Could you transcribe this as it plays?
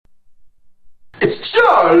It's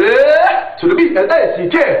Charlie to the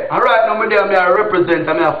B-L-A-C-K. And right now, I represent,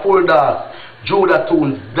 I'm a full dance,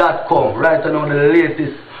 Judahtunes.com. Right now, the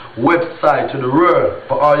latest website to the world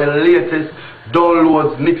for all your latest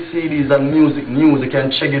downloads, mix CDs, and music news. You can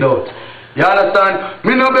check it out. You understand?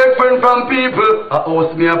 Me no beg friend from people. I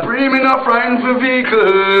host me a pre, me no friend for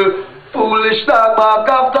vehicle. Foolish talk back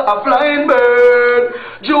after a flying bird.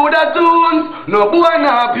 Judahtunes, no boy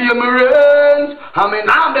nah pay me rent. I mean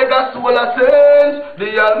I beg a soul a sense.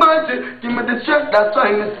 The Almighty give me the strength, that's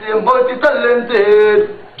why me say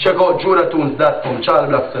multi-talented. Check out Judahtunes.com, Charlie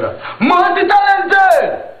Black said that.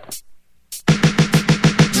 Multi-talented!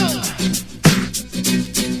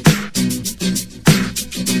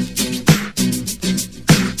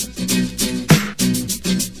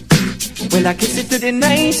 Well, I kiss it to the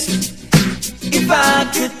night. If I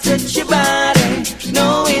could touch your body,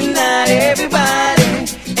 knowing that everybody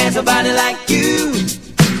has a body like you.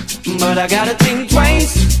 But I gotta think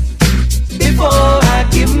twice before I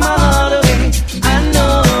give my heart away. I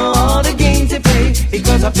know all the games they play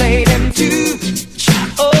because I play them too.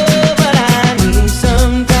 Oh, but I need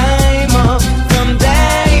some time off from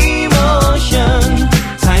that emotion.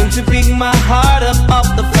 Time to pick my heart up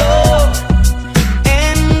off the floor.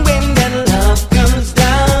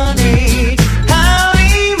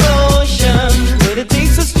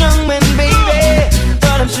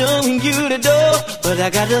 But I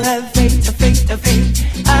gotta have faith, faith,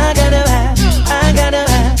 faith. I gotta have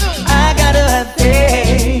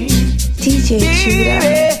faith. DJ Judah.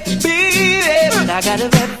 Baby, but I gotta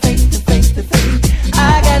have faith, faith, faith. I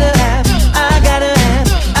gotta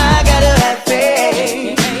have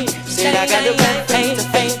faith. Said I gotta have faith,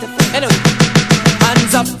 faith. Anyway,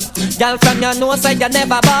 hands up. Girl from your nose say you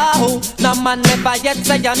never bow. No man never yet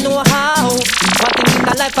say you know how. One thing in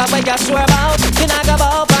the life I where you swear about. You not go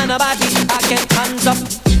bow for nobody. I get hands up.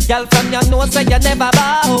 Girl from your nose say you never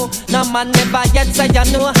bow. No man never yet say you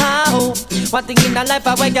know how. One thing in the life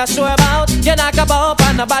I where you swear about. You not go bow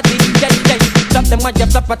for nobody. Yeah, yeah. Drop them when you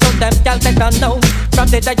flop I told them. Girl take a no. From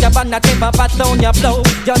the day you're on a table but down your blow.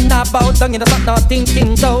 You're not bow down in the spot not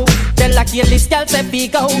thinking so. Tell a kill this girl say we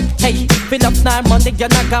go. Hey, fill up now money you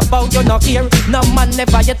not go bow. You not here. No man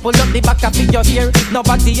never yet pull up the back of your ear.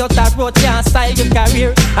 Nobody out that road can style your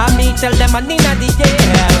career. I me tell them I need a the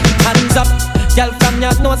air. Hands up, girl from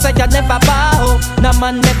your nose say you never bow. No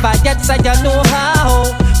man never yet say you know how.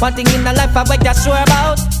 One thing in the life I where you swear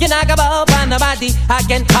about. You not go bow for nobody.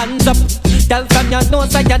 Again hands up, girl from your nose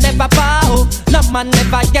say you never bow. No man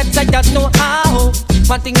never yet say you know how.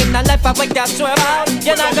 One thing in the life I where you swear about.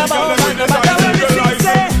 You not go bow for nobody.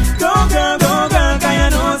 Go girl, cause you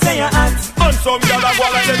know say you hot. And some girl a go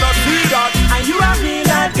like they not see that. And you a real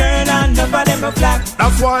that girl and enough of them a flat.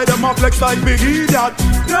 That's why them a flex like big idiot.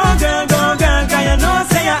 Go girl, cause you know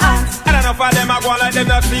say you hot. And enough of them a go like they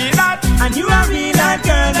not see that. And you a real that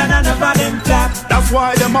girl and enough of them flat. That's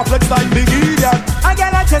why them a flex like big idiot. A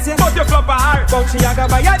girl a chase you, but you flop her. but she a go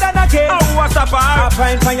buy you than a cake. Oh, what's up her? A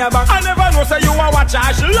fine for your back. I never know say you a watch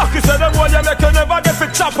her. She lucky say them one you make you never get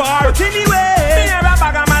fit chop her. But anyway, me a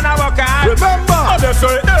bag a man a walk her. Remember, I they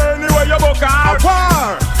say anyway you book her. A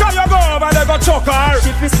war. Can you go over there go choke her?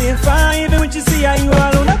 she feel safe fine even when she see her you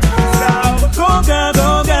alone a car. Go girl,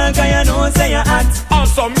 cause you know say you hot. And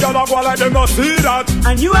some girl a go like them not see that.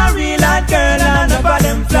 And you a real hot girl and enough of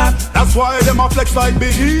them flap. That's why them a flex like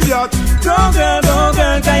big idiot. Go girl,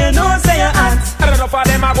 cause you know say you hot. And enough of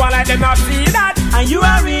them a go like them not see that. And you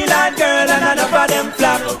a real hot girl and enough of them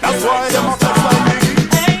flap. That's why them a flex like big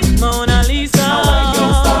idiot. Hey, Mona Lisa.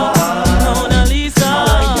 Mona Lisa.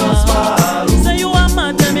 Say you a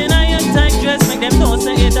mad them in a your tight dress. Make them know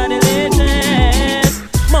say it a the latest.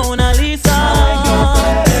 Mona Lisa.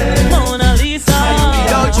 Mona Lisa.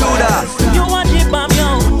 Yo, Judah. You want the bomb,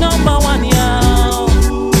 yo, number one, yo.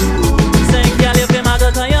 Say, girl, if you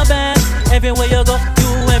go to your bed, everywhere you go, you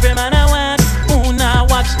every man I want. Who now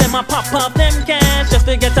watch them a pop up them cash just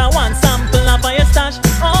to get a one sample of your stash.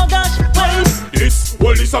 Oh gosh, wait. This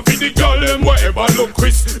well is a for the girl them wherever look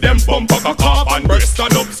Chris. Them bump back a calf and breast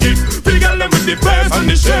and up skip. For the girl them with the face and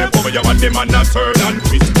the shape over your body man a turn and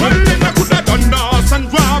twist. Well then I could have done Nas and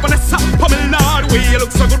Rob and a sap Pamela. The way you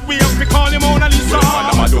look so good we have to call you Mona Lisa. Well man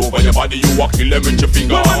I'm mad over your body you walk kill them with your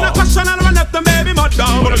finger. Well man a question and I left them baby mad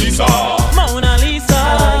down. Mona Lisa. Mona Lisa.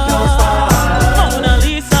 Mona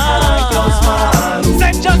Lisa.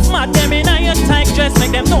 Say just mad them in a your tight dress.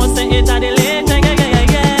 Make them know say it a the latest.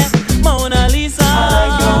 Yeah. Mona Lisa.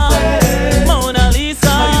 Mona Lisa.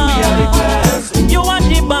 You want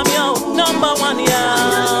the bomb, yo, number one, yo.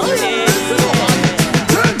 Yeah.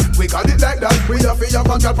 We got it like that. We have a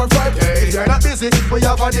contract for Friday. You're not busy, we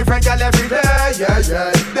have a different girl every day. Yeah.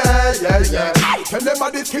 Tell them I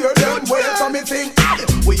discure them, wait for me think.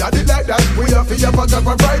 We are the like that, we have to have a job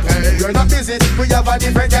on Friday. You're not busy, we have a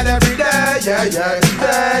different girl every day. Yeah.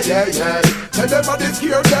 Tell them I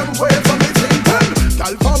discure them, wait for me think.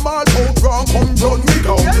 Girl from all out wrong, come run me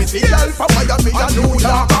down. Me see girl from Miami and New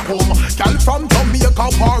York come. Girl from Jamaica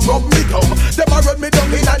or rub me down. Them a run me down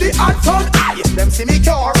in the hot sun. Them see me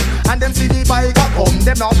car and them see the bike a come.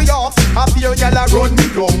 Them now be off, a few girl a run me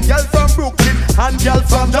down. Girl from Brooklyn and girl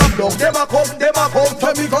from Jamaica. Them a come,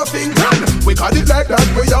 tell me go sing. We got it like that,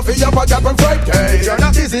 we have a job on Friday. You're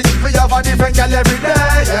not busy, we have a different girl every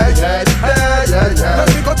day. Yeah. Let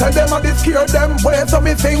me go tell them I discure them, wait so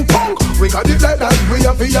me sing punk. We got it like that, we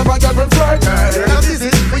have a job on Friday. You're not busy,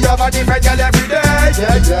 we have a different girl every day.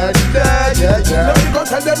 Yeah. Let me go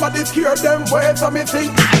tell them I discure them, wait so me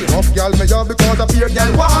sing. Rough girl me have because a fear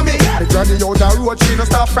girl want me. The granny out the road, she no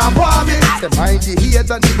stop from want me. Them mind the hate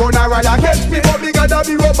and the gun a ride against me, but me gotta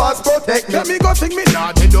be robots protect me. Let me go sing me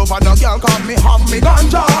not head over no girl, cause me have me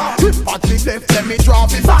ganja. If pot me left, let me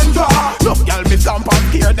drop me Sandra. No girl me stamp and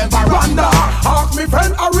scare them veranda. Ask me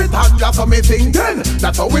friend Aritanya, so me thinking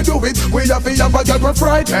that's how we do it, we have a girl on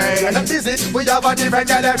Friday. And this is, we have a different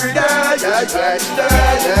girl every day. Yeah.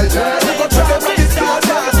 We go tell them this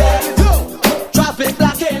traffic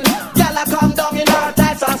blocking, girl a come down in her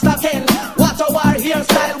tights and stocking. Watch our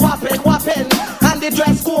hairstyle whopping, and the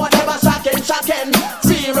dress code ever shocking.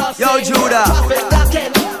 Serious. Yo, Judah. Traffic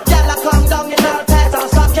blocking, girl a come down in her tights and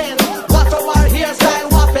stocking. Watch our hairstyle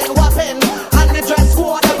whopping, and the dress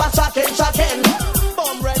code ever shocking.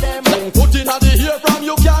 Bum ready, put in the hair from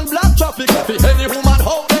you can block traffic. For any woman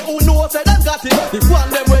how they who know say them got it. The one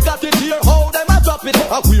them we got it here, how them a drop it.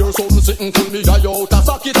 A weird something sitting to me, I out a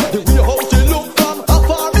socket. The way how she look from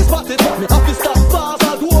afar me spot it. Me have to stop fast,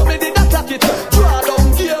 I'll do me did a clock it. Draw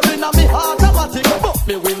down gear in a me automatic. But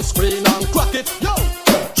me windscreen and crack it. Yo,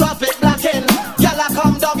 traffic blocking, gyal a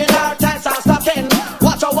come down in her tights and stocking.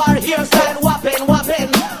 Watch our hairstyle whopping,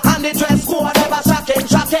 and the dress code ever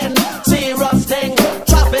shocking. Serious thing,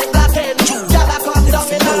 traffic blocking, gyal a come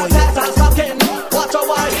down in her tights and stocking. Watch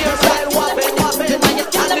our hairstyle whopping,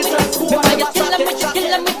 and the dress code ever shocking.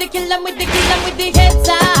 Kill 'em with the head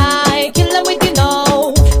side, kill 'em with the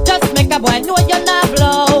no. Just make a boy know you're not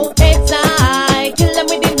blow. Head side, kill 'em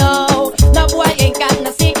with the no. No boy ain't got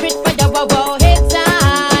no secret for your wow. Head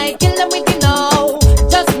side, kill 'em with the no.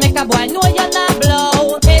 Just make a boy know you're not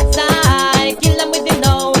blow. Head side, kill 'em with the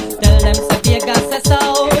no. Tell them so Vegas say so.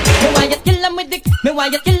 Me why you kill 'em with the, me why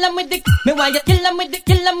you kill 'em with the, me why you kill 'em with the,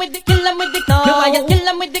 kill 'em with the, kill 'em with the no. Me why you kill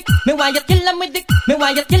 'em with the, me why you kill 'em with the, me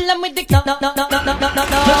why you kill 'em with the no.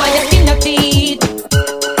 Me why you skin your teeth,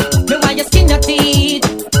 me why you skin your teeth,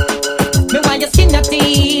 me why you skin your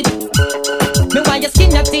teeth, me why you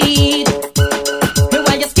skin your teeth, me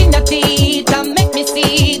why you skin your teeth and make me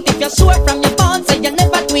see it. If you're sure from your bones, say you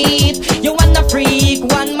never tweet. You wanna freak,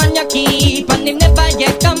 one man you keep, and him never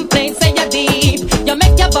yet complain, say you deep. You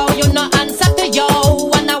make your bow, you no answer to yo.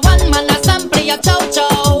 And a one man a sample your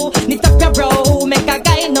chow. Knit up your bro, make a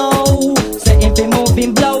guy know. Say if he move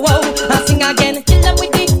him blow out, and sing again. Kill 'em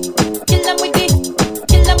with it, kill 'em with it,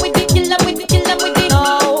 kill 'em with it, kill 'em with it, kill 'em with it,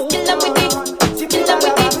 no. Kill 'em with it, kill 'em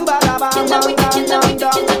with it, kill 'em with it, kill 'em with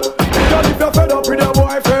it. Girl, if you're fed up with your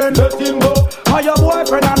boyfriend, let him go. Or your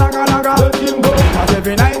boyfriend a naga, let him go. Cause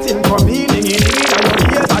every night him come in, and your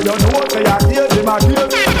ears and your nose, say your ears, him a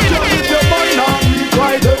ears. Girl, if your mind now beat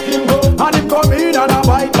right, let him go. And him come in and a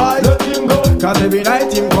bite, let him go. Cause every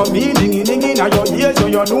night him come in, and your ears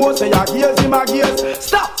and your nose, say your ears, him a ears.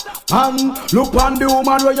 Stop! Look on the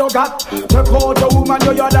woman where you got. Take out the woman,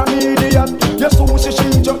 you're the idiot. You soon see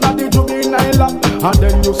she jump at the juvenile lap. And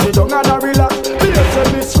then you sit down and a relax. Here say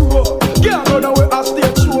Miss Rowe, can't run away a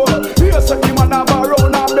stage show. Here say the man have a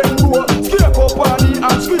round and bend low. Scrape up her knee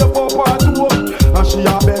and scrape up her toe. And she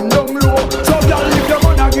a bend down low. So girl, if you're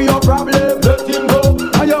gonna give your problem, let him go.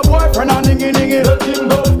 And your boyfriend a ningy, let him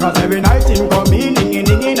go. Cause every night him come in,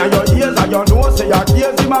 ningy, and your ears and your nose say your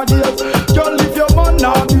ears, him a ears. Girl, if your man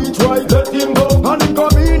now beat right, let him go. And him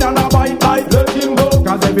come in and a bite, let him go.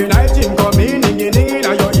 Cause every night him come in, and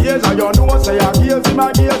your ears and your nose say your ears, him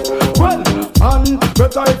a ears. Well, and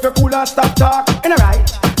better if you could stop talk. In a right,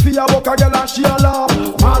 feel a walk a girl and she a laugh.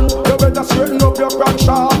 Man, you better straighten up your crack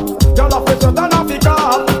sharp. Girl a face you than a pick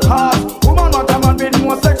up. Cause woman want a man with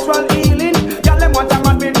more sexual healing. Girl them want a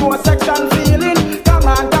man with more sexual feeling. Come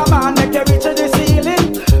on, make you reach the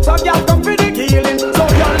ceiling. So girl come for the healing. So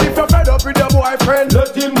girl if you're fed up with your boyfriend,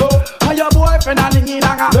 let him go. And your boyfriend a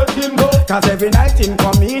ningy-nanga, let him go. Cause every night him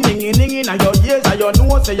come in, ningy, and your ears and your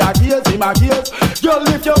nose say your ears, him a ears. Girl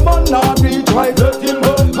if your man not beat right, let him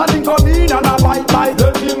go. And him come in and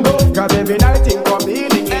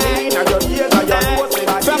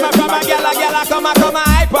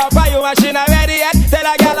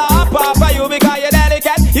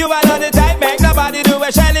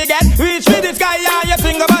a Shelly get. Reach for the sky and you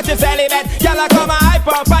sing about your celibate. Girl, I come and hype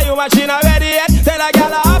up for you, machine already yet. Tell a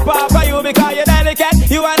girl I hop up for you because you're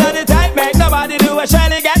delicate. You are not the type, make nobody do a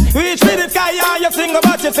Shelly get. Reach for the sky and you sing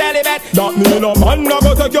about your celibate. That mean a man no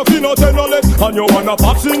go take your fin out and no let. And you wanna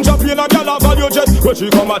pop in Japan, a girl a value jet. When she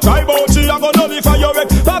come a try bout, she a go nully for your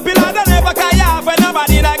wreck. Popular don't never carry off when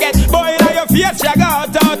nobody not get. Boy, in your face, you go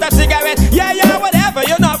out a cigarette. Yeah, whatever,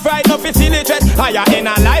 you're not frightened of silly threat. Higher in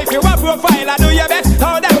a life, you a profile, I do your best.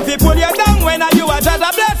 How them fi pull you down when you are just a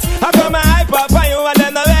bless. I come and hype up for you and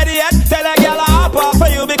then not ready yet. Tell a girl I hop up for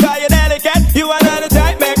you because you're delicate. You are not the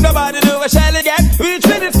type, make nobody do a Shelly get. Reach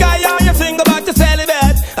for the sky, and you sing about your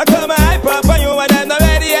celibate. I come and hype up for you and then not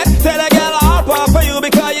ready yet. Tell a girl I hop up for you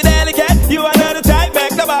because you're delicate. You are not the type,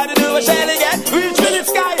 make nobody do a Shelly get. Reach for the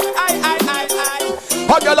sky,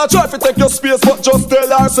 a girl a try to take your space, but just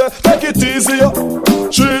tell her, say, take it easy,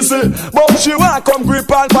 cheesy. But she want come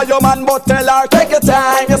grip on for your man, but tell her, take your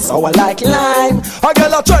time, you're sour like lime. A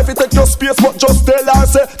girl a try to take your space, but just tell her,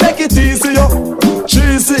 say, take it easy,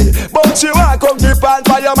 cheesy. But she want come grip on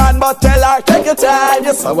for your man, but tell her, take your time,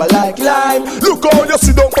 you're sour like lime. Look how you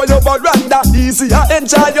sit down for your veranda, easy.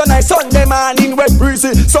 Enjoy your nice Sunday morning, wet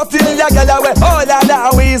breezy. So till your girl away, all that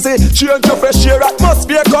now easy. Change your fresh air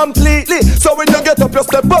atmosphere completely. So when you get up, you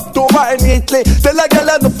step up to mine neatly. Tell a girl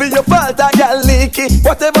enough for your fault and get leaky.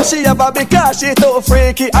 Whatever she ever because she too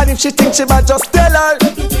freaky. And if she thinks she might just tell her.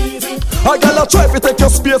 A girl a try to take your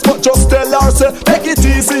space, but just tell her, say, take it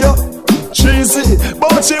easy, cheesy.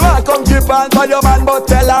 But she want come keep on for your man, but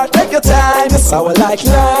tell her, take your time, it's sour like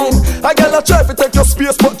lime. A girl a try to take your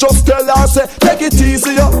space, but just tell her, say, take it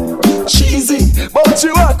easy, cheesy. But she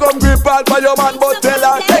want come keep on for your man, but tell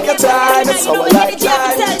her, take your time, it's sour like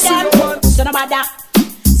lime. Son of bada,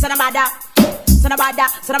 son of bada, son of bada,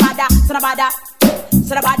 son of bada, son of bada.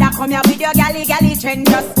 So the bada come here with your galley trend.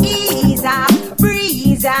 Just ease up,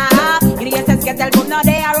 breeze up. You know yourself get tell boom now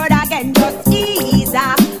they are road again. Just ease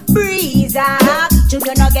up, breeze up.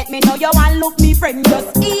 Children don't get me now you want look me friend.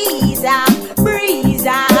 Just ease up, breeze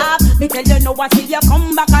up. Me tell you no what till you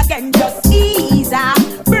come back again. Just ease up,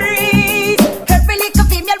 breeze. Every little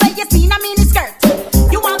female where you see in a mini skirt.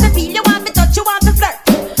 You want to feel, you want to touch, you want to flirt.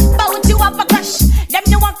 Bout you have a crush, them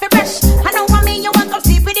you want to brush. I know what me you want to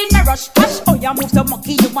sleep within a rush. Hush, oh you move so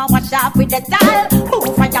monkey, you want wash off with the towel.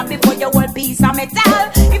 Move fire before you will piece of metal.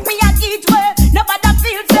 If me at each way, nobody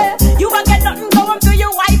feels it. You won't get nothing going to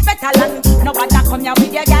your wife better land. Nobody come here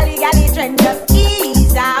with your galley trend. Just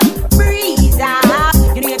ease up, breeze up.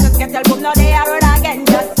 You know you just get tell boom now they are road again.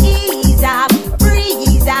 Just ease up,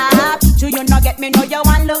 breeze up. Do you not get me know you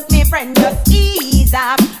want look me friend. Just ease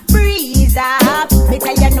up, breeze up. Me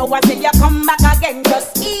tell you no what till you come back again.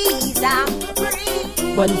 Just ease up,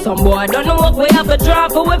 breeze. When some boy don't know what we have to draw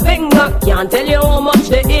for a finger. Can't tell you how much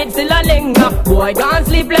the hate still a linger. Boy can't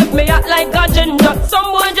sleep, left me out like a ginger.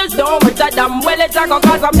 Some boy just don't with a damn well it's a go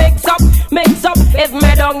cause I mix up. If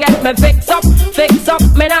me don't get me fix up.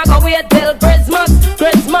 Me not go wait till Christmas.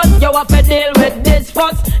 You have to deal with this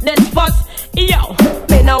fuss. Yo,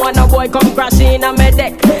 me no want no boy come crashing on me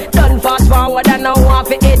deck. Done fast forward and no want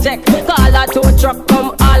to eject. Call a tow truck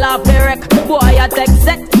come all off the wreck. Boy I take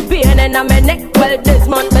set, pain in a me neck. Well this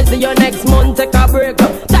month me see you next month take a break.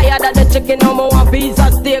 Tired of the chicken now me want piece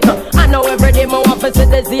of steak. I know every day me want to see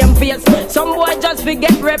the same face. Some boy just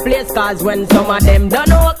forget replace. Cause when some of them don't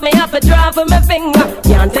know me have to draw for my finger.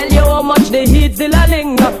 Can't tell you how much the heat still a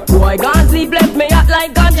linger. Boy can't sleep left me out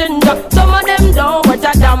like a ginger. Some of them don't what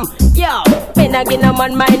a damn. Yo, me nah give no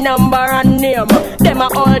man my number and name. Them a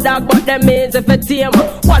old dog but them easy for tame.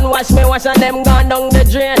 One wash me wash and them gone down the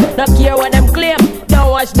drain. No care what them claim, don't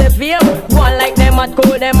watch the fame. One like them a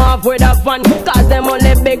cool them off with a fun. Cause them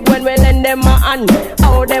only big when we lend them a hand.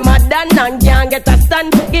 How them a done and can't get a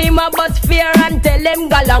stand. Give him a bus fear and tell them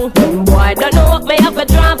go long. Boy don't know what me have to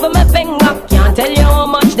draw for my finger. Can't tell you how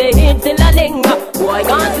much they hate still a linger. Boy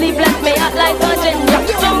can't sleep left me out like a ginger.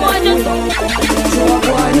 Some boy just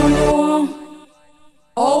boy don't know.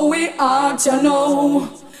 Oh, we aren't, you know,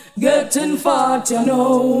 getting fat, you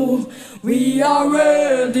know. We are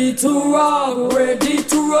ready to rock, ready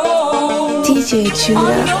to roll. DJ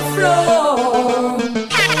On the floor,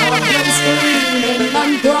 I've been screaming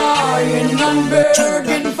and crying and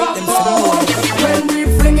begging for more. When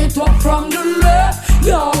we fling it up from the left,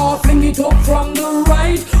 yeah, fling it up from the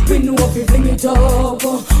right. We know if we fling it up,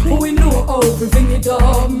 we know how we fling it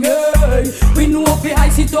up, yeah. We know if we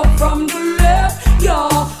ice it up from the left,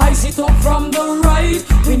 yeah, ice it up from the right.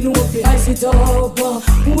 We know if we ice it up,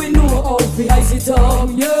 we know how we ice it up,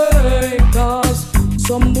 yeah. Cause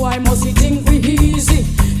some boy must think we easy.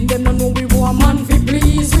 Them don't know we want man fi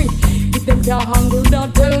please we. If them can't handle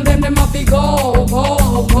that, tell them have to go.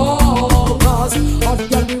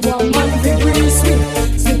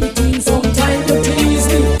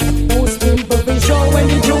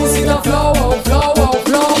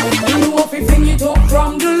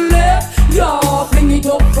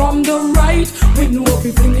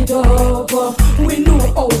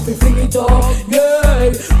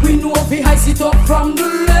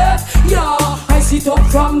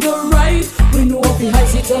 from the right. We know how to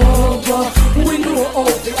ice it up. We know how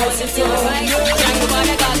to ice it up.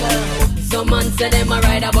 Some man say them a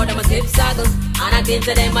ride but them a slip saddle. And I think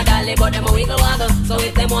to them a dolly but them a wiggle waggle. So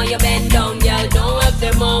if them want you bend down, y'all don't have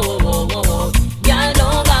them y'all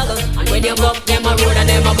don't goggle. And when you buck them a road and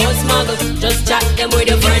them a bus muggle, just chat them with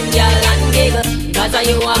your friend, y'all and giggle. Cause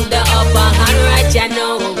you have the upper hand right, you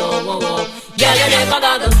know. Girl, you never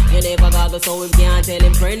goggle, so we can't tell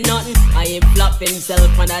him friend nothing. I him flop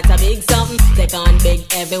himself and that's a big something. Take on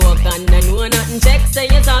big heavy work and I know nothing. Check, say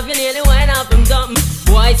yourself, you nearly went off from something.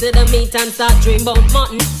 Boy, see the meat and start dream about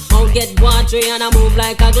mutton. Mouth get watery and I move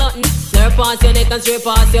like a glutton. Slurp past your neck and straight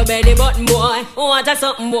past your belly button, boy. Oh, what a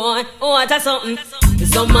something, boy. Oh, what a something.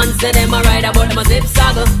 Some man say them a ride but them a zip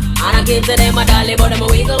saddle. And I keep to them a dolly but them a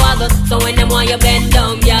wiggle waggle. So when them want you bend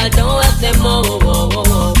down, y'all don't help them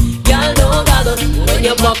y'all don't goggle. When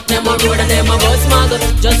you buck them a road and them a bus muggle,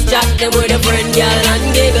 just chat them with a friend, y'all and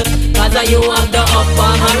giggle. Cause you have the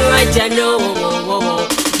upper hand right, you know.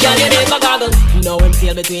 Girl, you never goggle. Now him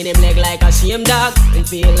feel between him leg like a shame dog. Him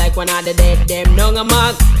feel like one of the dead, them down a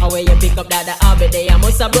mark. How when you pick up that the habit they a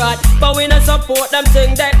must abroad. But we not support them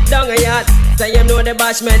thing that down a yard. Say him know the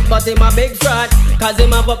bashment but him a big fraud. Cause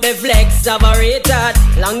him have up the flex of a retard.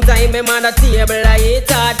 Long time him on the table I hate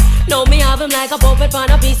hard. Now me have him like a puppet on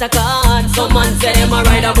a piece of card. Some man say them a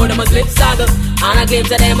ride but them a slip saddle. And I claim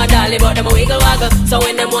to them a dolly but them a wiggle waggle. So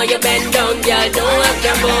when them want you bend down, y'all don't have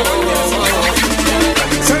them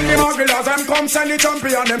Send the mugglers them come, send the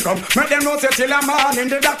champion them come. Make them know say till a man in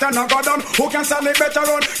the doctor no go down. Who can stand it better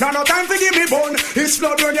run? Now no time to give me bone. It's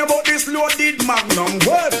blood when you bought this loaded magnum.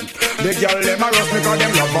 Well, the girl them a rush because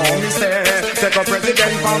them love how me stay. Take a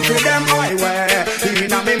president pound to them highway.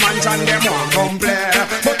 Even a me mansion them want come play.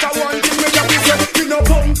 But I want thing me just be say, me no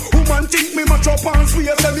bum. Woman think me match up and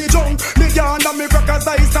swear say me junk. Me yarn and me crackers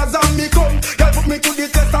ice as on me come. Girl put me to the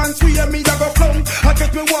test and swear me a go plumb. I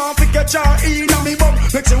get me want to get your in a me bum.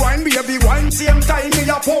 Make you wine, baby, wine, same time me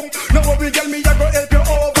a pump. Now every girl me a go help you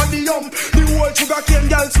over the hump. The whole sugar cane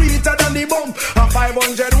girl sweeter than the bump. A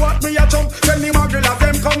 500 watt me a jump. Send the muggle of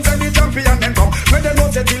them come, send the champion them come. When they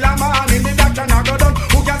know say till a man in the doctor now go down.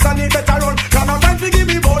 Who can stand it better run? Now no time to give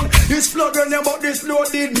me bun. This flood when you bought this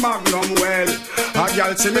loaded magnum well. A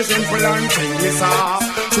girl see me simple and think me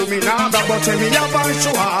soft. To me now but tell me a band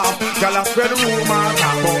show off. Girl a spread rumor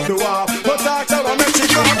talk about the war. But talk to her make she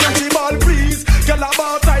come and she ball breeze. Girl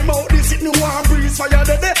about time out this it no one breeze. Fire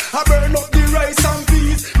the day I burn up the rice and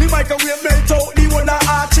peas. The microwave melt out the whole of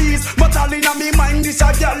our cheese. But all in me mind this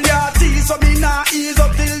a girl ya tease. So me nah ease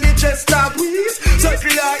up till the chest start wheeze.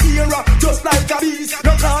 Circular era just like a beast.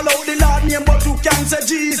 No call out the Lord name but you can't say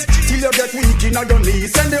G's. Till you get weak in your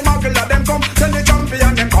knees. Send the muggle of them come, send the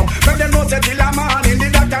champion them come. Make them know say till a man in the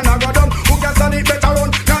doctor now go down. Who can stand it better run?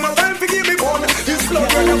 Now no time to give me bone. This blood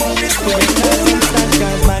when you want this blood.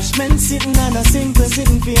 Bashman sitting and a simple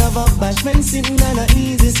sitting for have a bashman sitting and a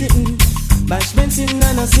easy sitting. Bashman sitting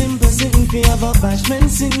and a simple sitting for have a bashman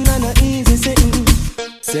sitting and a easy sitting.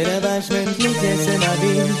 Say the bashman click yes and a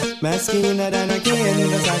beat. Masculine than a cane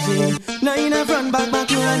in a sachet. Now in a front back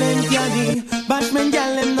you and them caddy. Bashman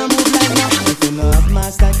gal them no move like that. If you no have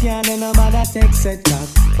master can then nobody take set back.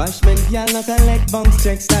 Bashman gal no collect bunks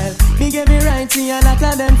check style. Me give me right see a lot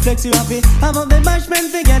of them flex you happy. I'm of the bashman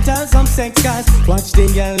forget all some sex cars. Watch the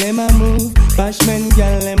gal them a move. Bashman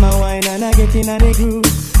gal them a wine and a get in a the groove.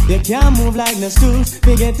 You can't move like no stools.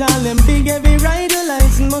 Forget all them big heavy rider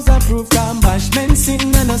license must approve. Come bashman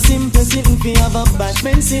sitting and a simple sitting. Fi have a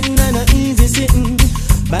bashman sitting and a easy sitting.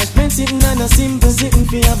 Bashman sitting and a simple sitting.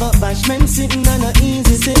 Fi have a bashman sitting and a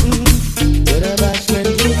easy sitting. To the bashman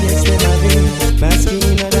click yes them a be.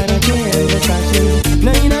 Masculine than a cane the sachet.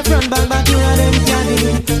 Now in a front back you and them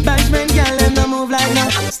caddy. Bashman gal them no move like no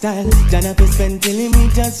style. Jonathan spend till him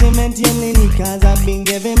with a cement yelling. Cause a big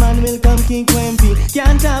heavy man will come kick when feet.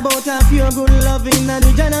 Can't talk about a pure good loving. And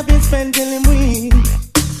the Jonathan spend till him weak.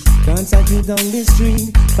 Can't cycle down the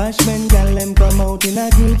street. Bashman gal them come out in a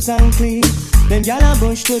groups and clique. Them gal a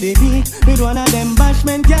bush to the beat. With one of them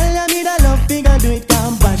bashman gal you need a love figure do it.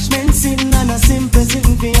 Come bashman sitting and a simple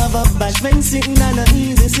sitting. Fi have a bashman sitting and a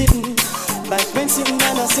easy sitting. Bashman sitting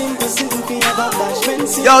and a simple sitting. Fi have a bashman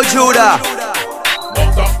sitting. Yo Judah.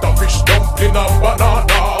 Not after fish dumpling and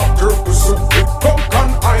banana. Turtle soup with coke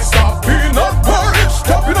and ice. Peanut porridge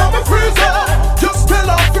stuffing on my freezer. Just tell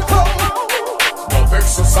off the club.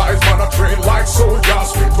 Exercise, man, I train like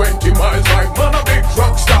soldiers. With 20 miles like man, a big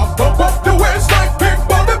truck stop. Pump up the waist like big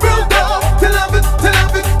bodybuilder. Till have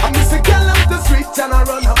it, I miss a girl up the street and I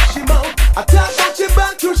run up she mouth. I talk about she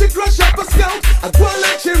back till she crush up a scout. I go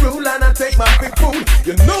like she rule and I take my big food.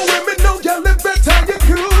 You know when me know girl live better you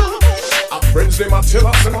cool. Our friends them a tell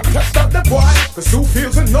us and I test out the boy. Cause who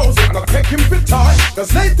feels and knows it, not take him for time.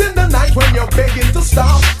 Cause late in the night when you're begging to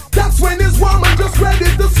stop, that's when his woman just ready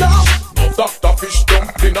to stop. No Dr. Fish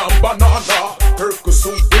dumpling and banana,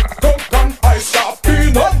 Percocet with coke and ice up.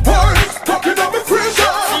 Peanut pies, talking on me freezer.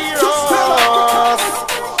 Just tell us.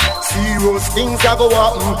 Serious things that go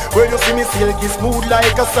happen. When you see me silky smooth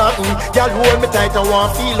like a satin. Girl hold me tight, I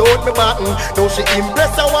want feel out me button. Now she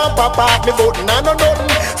impress, I want pop off me button. I know nothing.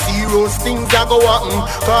 Serious things that go happen.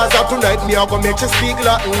 Cause of tonight me I go make you speak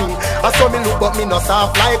Latin. I saw me look but me no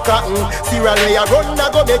soft like cotton. Serial way I run I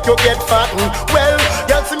go make you get fatten. Well,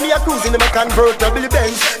 girl see me a cruising in my convertible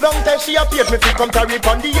Benz. Long time she appeared me fi come carry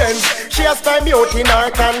on the ends. She has time me out in her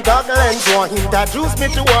contact lens. Want introduce me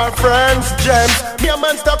to her friends, gems. Me a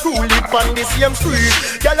monster crew live on the same street.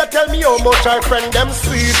 Girl tell me how much her friend them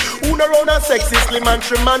sweet. Who no round a sexy slim and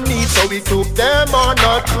trim and neat. So we took them on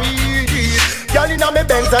a treat. Girl inna me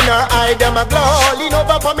Benz and her eye them a glow. Lean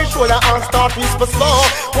over for me shoulder and start whisper slow.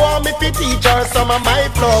 Want me fi teach her some of my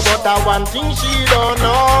flow, but that one thing she don't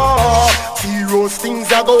know. Serious things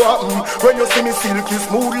a go happen. When you see me silky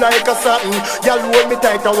smooth like a satin. Girl hold me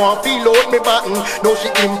tight, I want feel out me button. Now she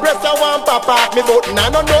impress, I want pop off me button. I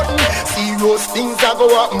know nothing. Serious things a go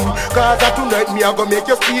happen. Cause tonight me a go make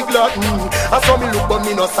you speak Latin. I saw me look but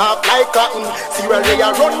me no soft like cotton. See where they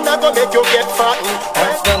a run, I go make you get fatten.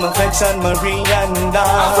 That's from affection, Marie and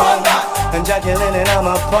Dawn. And Jacqueline and I'm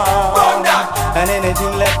a palm. And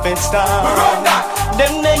anything left it stop.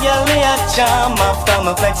 Them they yell me a charm. After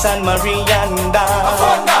my flex and Marie and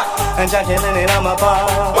Dawn. And Jacqueline and I'm a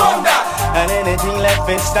palm. And anything left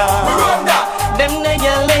it stop. Them they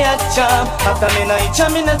yell me a charm. After me no itch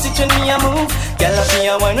and me no stitch when me a move. Girl a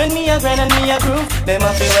feel a wine when me a grind and me a groove. Them a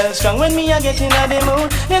feel well strong when me a get in a the mood.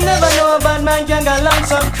 You never know a bad man can go long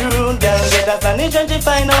some crude. Girl get a Spanish and she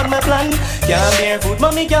find out my plan. Can't barefoot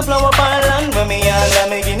but me can plow up our land. When me and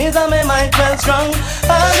me guineas and me mind well strong.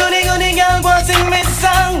 Ah goody goody girl go sing me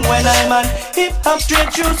song. When I'm on hip hop straight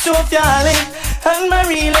through Sophia Alley. And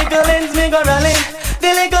Marie little lens me go rally. The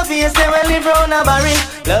little face they will live round a barry.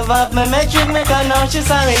 Love up my metric make her know she's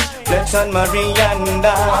sorry. Flex on Marie and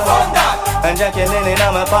Dawn. And Jacqueline in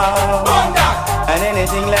my palm. And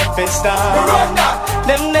anything left is star.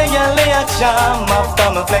 Them they yell lay a charm. After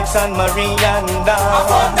my flex on Marie and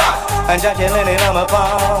Dawn. And Jacqueline in my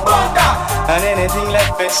palm. And anything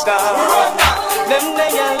left is star. Them they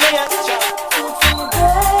yell lay a charm.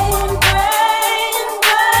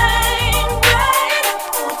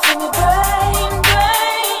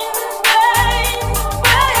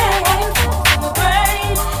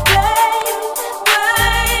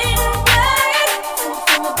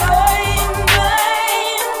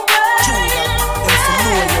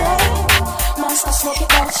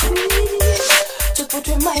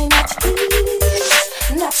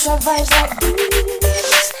 Natural vibes like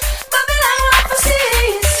this. Babylon want to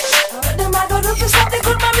cease. But them I go do for something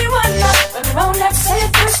good marijuana. When me round that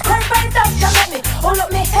safe, prescribed by doctor. Let me hold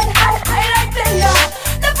up me head high like thunder.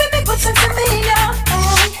 That feel me good sense to me now.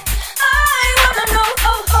 I wanna know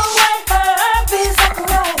why herb is a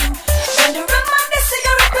crime. When the rum and the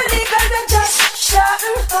cigarette were legal, then just shut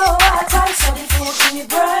our time. So the food in your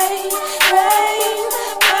brain, brain.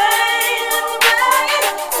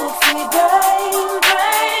 Food in your brain.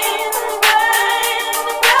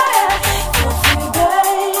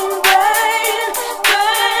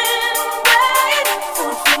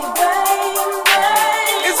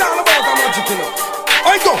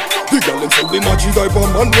 The magic type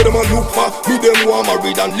of man where them a look for. Me them who are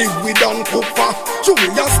married and live with and cook for.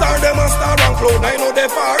 Chewy a star, them a star and cloud, I know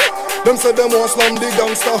they far. Them say them want slam the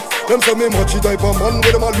gangster. Them say me magic type of man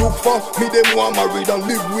where them a look for. Me them who are married and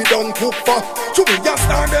live with and cook for. Chewy a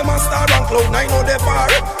star, them a star and cloud, I know they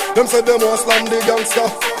far. Them say them want slam the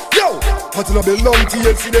gangster. Yo! Hot in a bill long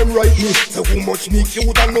TLC them write me. Say how much me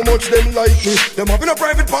cute and how much them like me. Them having a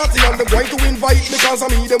private party and them trying to invite me. Cause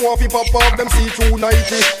of me them want to pop off them see through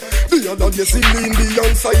 90. The other day see me in the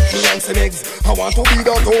inside me and say next I want to be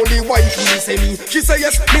that only wife. Me say me, she say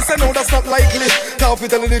yes, me say no that's not likely. Talk with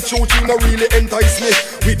telling the truth, she no really entice me.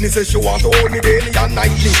 Witness says she want to hold me daily and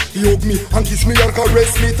nightly. He hug me and kiss me and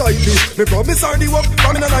caress me tightly. Me promise her the work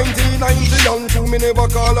from in a 1990. And true me never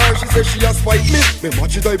call her, she say she a spite me. Me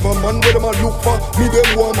match the type of man where them a look for. Me them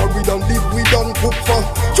who a married and live with and cook for.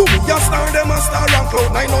 True me a star, them a star and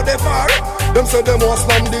cloud, I know they far. Them say them want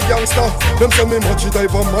slam the gangster. Them say me match the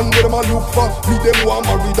type of man where them a look for. Me them want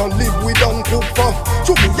married and live with and cook for.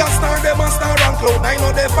 To me a star, them a star and cloud nine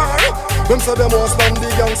on the far. Them say them want slam the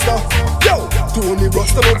gangster. Yo, Tony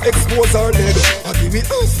Rustin don't expose her dead. I give it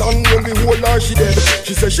a stand when we hold her she dead.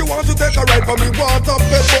 She say she want to take a ride for me water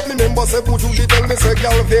bed, but me member say put you tell me say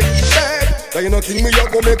girl fake bed. Then you know think me a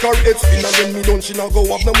go make her head spin, and when me done she not go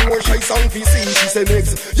have no more shy song fi sing. She say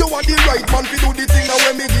next, you are the right man fi do the thing, and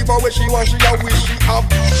when me give her what she want, she a wish she have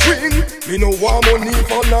ring. Me no want money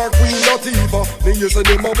for her queen Latifah. Me hear say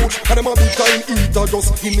them a butch and them a big time eater.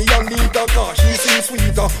 Just give me a liter car, she sing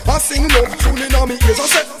sweeter. I sing love tune in a me ears. I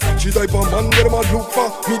said she type of man where them a look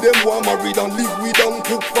for. Me them want married and live with and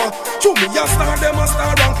cook for. To me a star, them a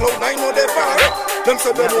star and cloud nine on the far. Them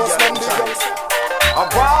say them want slam the guns. A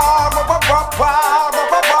war,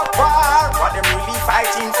 what them really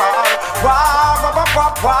fighting for? War,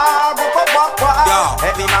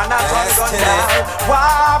 heavy man a gun down.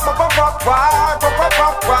 War,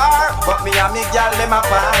 but me and me girl them a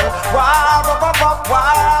fall. War,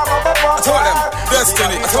 I told them,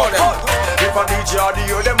 destiny, I told them. If a DJ or the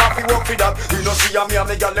them have to work for that. You know see me and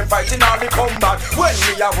me girl them fighting all the combat. When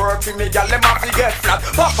me a work for me girl them have to get flat.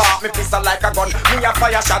 Pop off me pistol like a gun, me a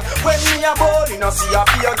fire shot. When me a ball, you know see a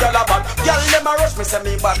fear girl a bad. Girl them a rush me say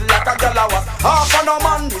me bad like a girl a was. Half a no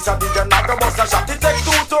man, this a DJ not a bust a shot. It take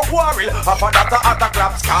two to quarrel, half a that a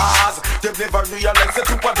claps cars. They never realize the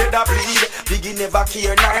two a dead a bleed. Biggie never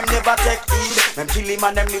care, now him never take heed. Them kill him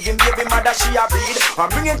and them leave him baby mother she a breed. I'm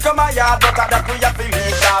bringing to my yard, but that we a feel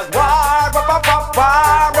it as war.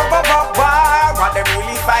 What them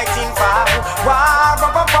really fighting for? War,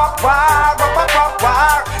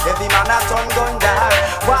 every man a turn gun down.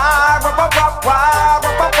 War,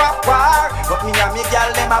 but me and me girl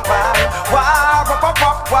them a par. War,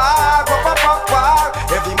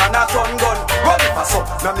 every man a turn gun. Run it for some,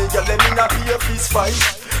 now me girl them in a be a fist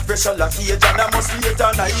fight. Pressure like cage and I must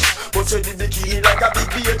later night. But you the bikini like a big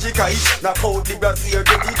beige kite. Knock out the brazier,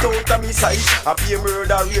 get it out of me sight. I be a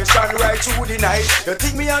murderation right through the night. You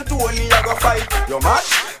think me and Tony I go fight? You mad?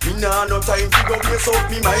 Me nah no time to go place out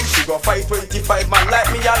me mind. She go fight 25 man like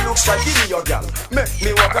me and look shy. Give me your girl, make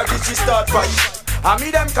me walk a she start fight. I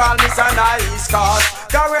me them call me so nice cause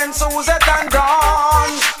Karen, Suzette and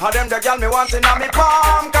Dawn. And them the girl me want in a me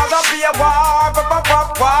palm. Cause I be a war.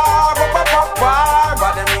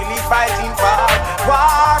 What them really fighting for?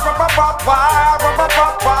 War.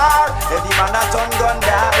 Every man a turn gun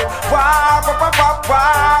down. War.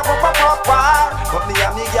 But me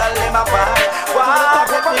and me girl them a war.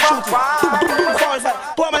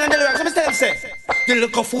 Poor man and the lyrics, I'm still say the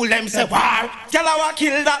look of fool them say war. Girl I want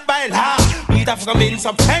kill that by law. Beat up from in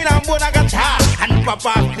some pain and bone I got char. And pop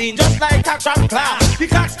off clean just like a trap claw. The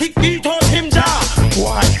cock stick beat out him jaw.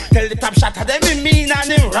 Boy, tell the top shot of them in mean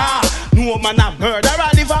and in raw. No man a murder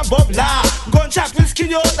I live above law. Gunshot will skin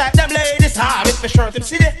you out like them ladies are. If the shirt him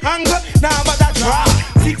see the hunger, now but that draw.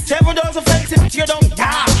 6-7 doors offensive tear down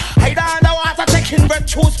yeah. Hide under water taking breath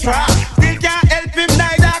through straw. Still can't help him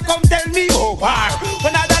neither come tell me oh war.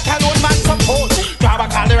 When I that alone man support. Grab a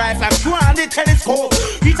call the rifle and throw on the telescope.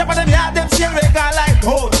 Reach up on them yard them still regular like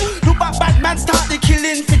gold. Look back Batman start the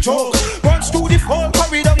killing for joke. Runs through the phone,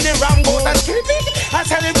 curry down the rambo and kill me. I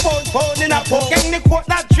tell him phone in a poke. Gang the court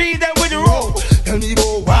not tree them with the rope. Tell me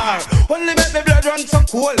about war. Only make me blood run so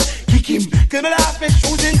cold. Kick him, kill me laugh his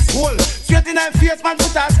shoes in soul. Straight in and face man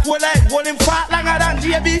put a school like hold him fat longer than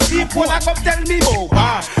JBC pole. I come tell me about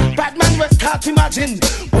war. Batman was can't imagine.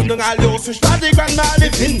 When the all your so start the grandma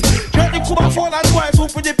living. Jerry Cuba fall and boys who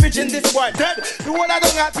put the pigeon this boy dead. The one I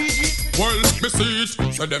don't got TG. Well, me see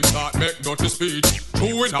it. So them start make dirty speech.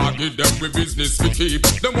 True and I give them with business we keep.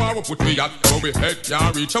 Them want we put me at where we head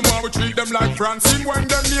can't reach. And want we treat them like Francine when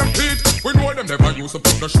them name Pete. We know them never used to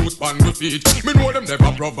put no shoes on the feet. Me know them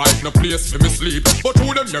never provide no place for me sleep. But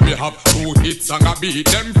who them hear me have 2 hits and a beat.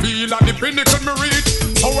 Them feel at the pinnacle me reach.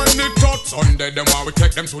 So when it touch Sunday, them want we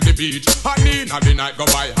take them to the beach. And in the night go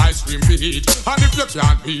buy ice cream for eat. And if you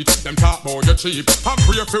can't beat, them talk about you cheap. And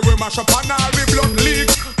pray for we mash up and all we blood leak.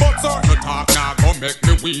 But certain talk now go make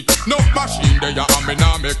me weak. No machine there and me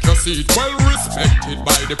now make you see it. Well respected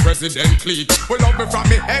by the president clique. We love me from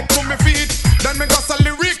me head to me feet. Then me got some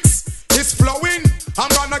lyrics. It's flowing.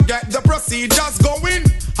 I'm gonna get the procedures going.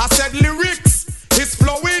 I said lyrics. It's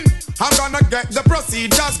flowing. I'm gonna get the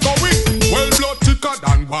procedures going. Well blood to thicker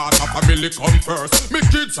than water, family come first. Me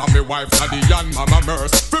kids and me wife, daddy and mama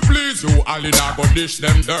nurse. We please you, Ali, I go dish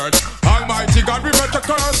them dirt. Almighty God, we better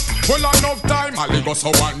curse. Well, enough time, Ali go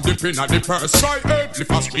so one dip in the purse. Try every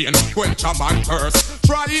fast strain, quench a man curse.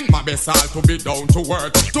 Trying my best all to be down to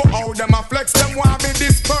earth. To how them a flex, them want me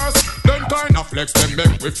disperse. Them kind of flex, them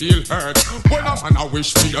make we feel hurt. When a man a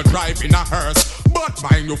wish for your drive in a hearse. But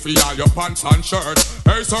mind you feel all your pants and shirt.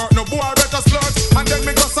 Hey sir, no boy better slut. And then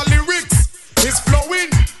me just a lyrics is flowing.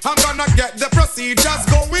 I'm gonna get the procedures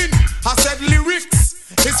going. I said lyrics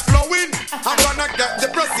is flowing. I'm gonna get the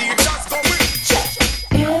procedures going.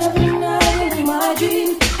 Every night in my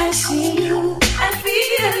dream I see you, I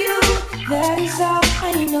feel you. That is how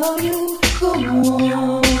I know you. Go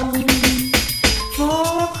on.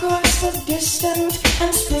 Far across the distance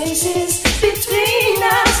and spaces between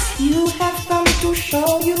us, you have come to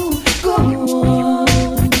show you. Go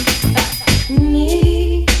on.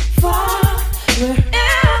 Me far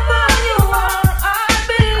wherever you are, I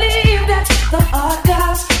believe that the heart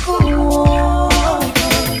does go on.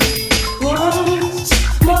 Once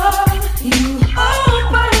more, you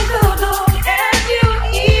open the door and you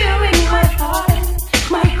hear in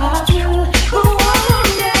my heart will go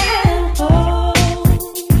on and on,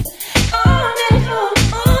 on and on,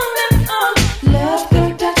 on and on. Love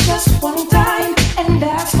can touch us one time, and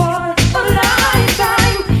that's for a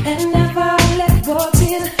lifetime, and never let go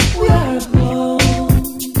till we're gone.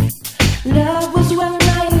 Love was when I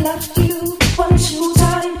loved you, one true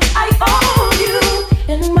time I own you,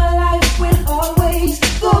 and my life will always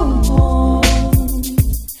go on.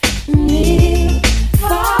 Near,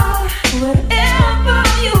 far, wherever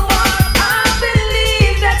you are, I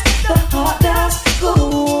believe that the heart does go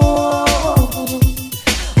on.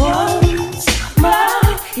 Once more,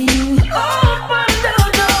 you open the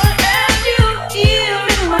door and you hear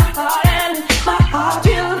in my heart, and my heart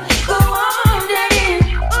will go on and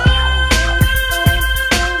you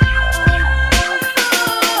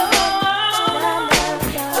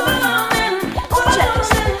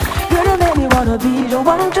don't make me wanna be the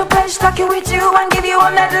one to play stucky with you and give you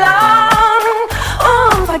all that long.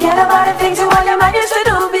 Forget about the things you want your man used to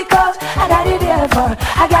do, because I got it there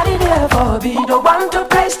for, be the one to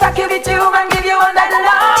play stucky with you and give you all that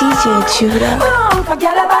long. DJ Judah.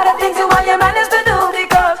 Forget about the things you want your man used to do,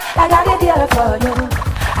 because I got it there for you.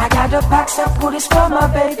 I got a box of goodies for my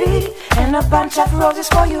baby and a bunch of roses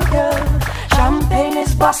for you, girl. Champagne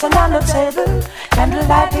is busting on the table,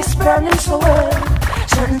 candlelight is burning so well.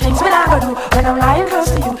 Certain things when I do when I'm lying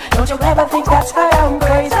close to you. Don't you ever think that's why I'm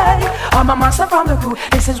crazy? I'm a monster from the crew.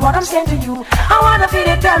 This is what I'm saying to you. I wanna feel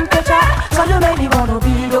the temperature, so you make me wanna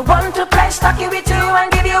be the one to play stucky with you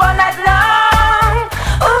and give you all night long.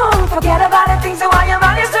 Forget about the things that why your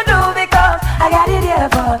man used to do, because I got it here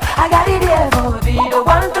for, be the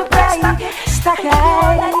one to play stucky.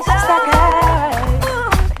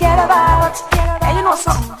 Forget about, and you know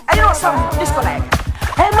something, disconnect.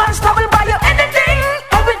 Hey man, stop will buy you anything,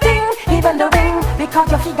 everything, even the ring, because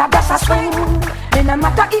your figure does a swing. It no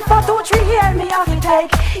matter if 4, 2, 3 hear me, I will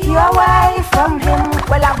take you away from him.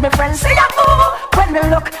 Well, have my friends say ya ooh, when me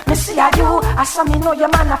look, me see ya you. I saw me know your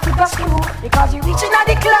man a figure skew, because you reaching at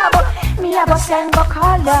the club, me a go send go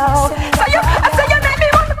call you. So you make me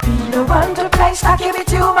wanna be the one to play stucky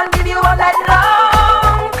with you and give you all that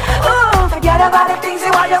long. Forget about the things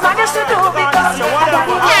you want your man used to do, because I got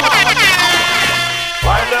it.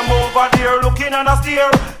 While them over there looking and a stare,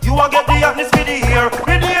 you a get the hotness with the hair,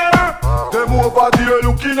 Them over there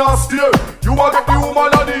looking and stare, you a get the woman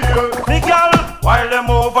of the year. Me girl, while them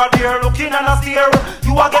over there looking and a stare,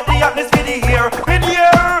 you a get the hotness with the hair,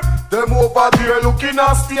 Them over there looking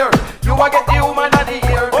and stare, you a get the woman of the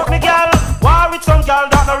year. But me girl, war with some girl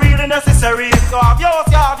that not really necessary. So have your house,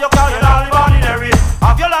 you have your car, you don't live ordinary.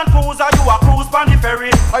 Have your land cruiser, you a cruise pan the ferry.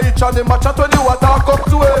 I each and the match at when you a talk up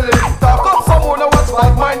to Ellie. Talk up someone who wants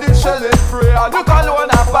bad minded shelling. Pray and you call one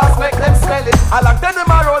and pass, make them smell it. I like them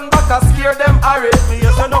a run back and scare them hurry. Me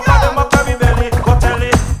yes enough of them a carry belly, go tell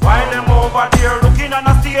it. While them over there looking and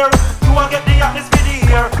a stare, you a get the hotness with the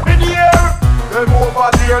hair, Them over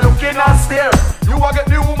there looking and stare, you a get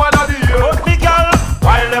the woman of the year. But me girl,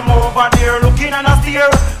 while them over there looking and a stare,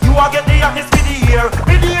 you a get the hotness with the hair,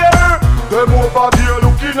 Them over there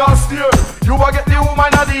looking and stare, you a get the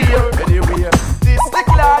woman of the year. Anyway, this the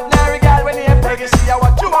ordinary girl when you Peggy, she a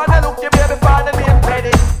what you wanna look your baby father name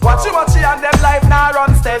Peggy. What you watch and them life now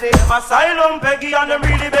run steady. Them asylum Peggy and them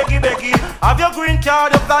really Becky. Have your green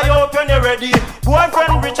card, you fly out when you're ready.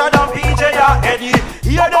 Boyfriend Richard and PJ are Eddie.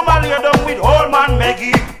 Hear them all lay down with old man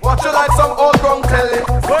Maggie. What you like some old grown telly?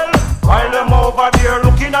 Well, while them over there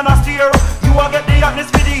looking and a stare, you a get the hotness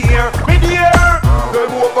with the hair,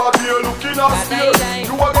 Them over there looking and stare,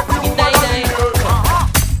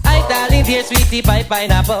 dear sweetie pie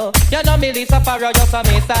pineapple. You know me Lisa Farrow just a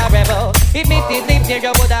Mr. Rebel. If me did live near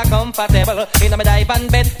you woulda comfortable. In my dive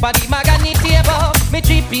bed for the mahogany table. Me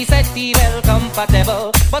 3-piece set well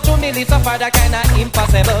comfortable. But to me Lisa Farrow kinda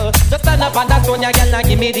impossible. Just stand up on that stone ya girl and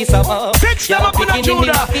give me the summer. You're picking me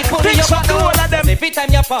off the pulley you back up. Every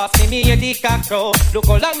time you pass me hear the cock crow. Look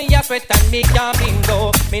how long me a sweat and me can't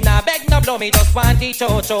bingo. Me nah beg no blow, me just want the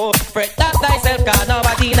cho-cho. Fret that thyself cause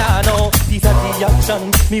nobody nah know. These are the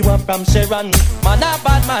action me want from Sharon. Man a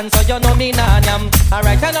bad man so you know me nah nyam.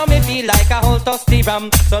 Alright I know me feel like a whole toasty ram.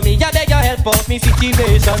 So me a beg your help out me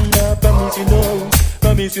situation.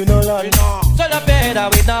 Promise you no land. So the better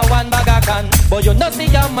with no one bag of can. But you know see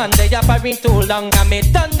your man they a parring too long. And me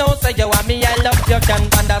don't know say you want me I love you can.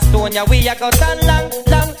 Understand ya we a go stand long.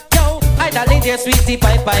 Yo, I darling dear sweetie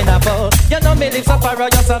pie pineapple. You know me live so far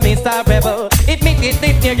just a Mr. Rebel. If me did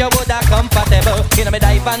live near you woulda comfortable. You know me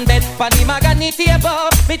dive and bed for the mahogany table.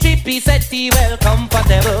 Me 3-piece set well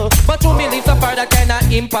comfortable. But you me live so far that kinda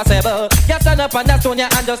impossible. You stand up on that stone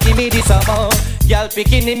and just give me the summer. Y'all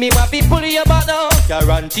picking me what people you about now.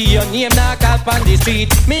 Guarantee your name not call on the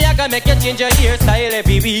street. Me I gonna make you change your hairstyle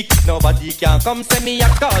every week. Nobody can come say me I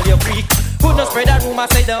call you freak. Could not spread a rumor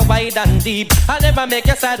say the wide and deep. I never make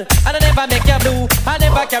you sad, and I never make you blue. I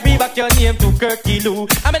never carry back your name to Kirky Lou.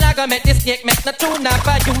 I mean I gonna make this snake make no tune not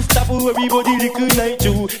for you. Stop who everybody little like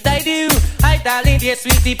you. I do, I darling dear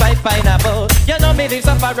sweetie pie pineapple. You know me live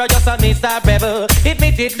so far just a Mr. Rebel. If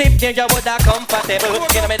me did live near you woulda comfortable.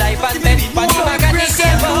 You know me dive and bed for the mahogany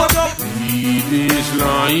table. Weed is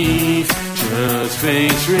life, just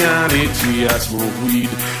face reality. I smoke weed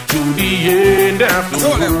to the end of the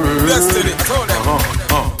world.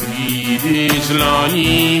 Weed is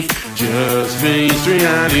life, just face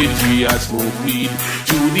reality. I smoke weed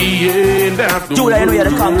to the end of the world.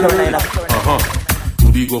 To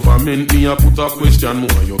the government, me a put a question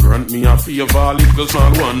more. You grant me a favor, little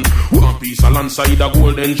small one. One piece alongside a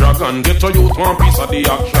golden dragon. Get to youth, one piece of the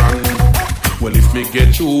action. Well, if me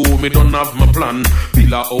get you, me don't have my plan.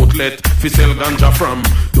 Bill a outlet, fi sell ganja from.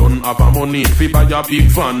 Don't have a money, fi buy a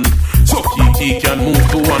big van. So TT can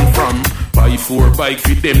move to and from. Buy 4 bike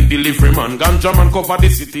fi them delivery man. Ganja man cover the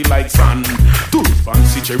city like sand. To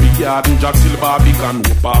fancy cherry garden, Jack till Barbican.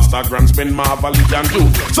 Who pasta grand spend Marvel can do.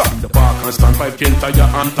 Sand the park and stand pipe can tire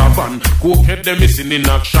and tavan. Cokehead them missing in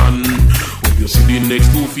action. When you see the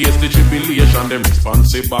next two face the tribulation, them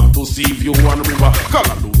responsive back to see you one river.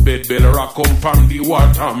 Callaloo bed bell rock come from the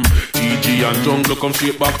water. TG and jungle come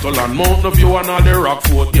straight back to land. Mountain of you and all the rock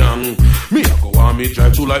fort young. Me a go on me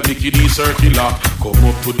drive to like Mickey D Circular. Come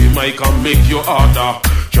up to the mic and make your order.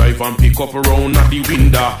 Drive and pick up around at the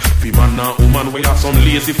window. Fi man and woman we have some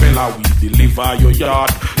lazy fella. We deliver your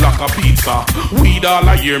yard like a pizza. Weed all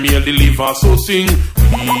a year me'll deliver. So sing.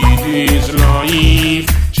 Weed is life,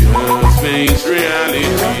 just face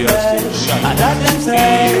reality.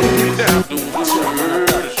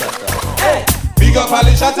 Big up all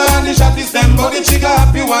the shatter and the shotties them. But the chica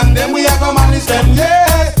happy one, them we a go manage them,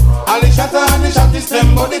 yeah. All the shatter and the shotties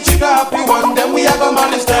them. But the chica happy one, them we a go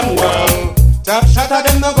manage them, well. Top shatter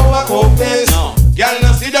them no go a cold face. Girl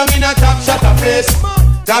no sit down in a top shatter face.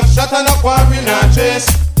 Top shatter no quarrel no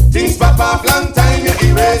trace. Things pop off long time you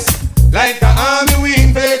erase. Like the army we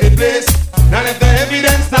invade the place. Now if the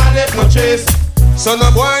evidence not left no trace. So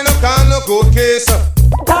no boy no can no cold case.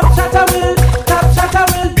 Top shatter will.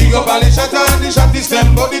 Big up all the shatter and the shotties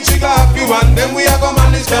them. But the trigger happy one, them we a go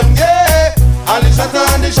manage them, yeah. All the shatter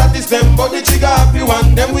and the shotties them. But the trigger happy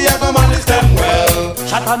one, them we a go manage them, well.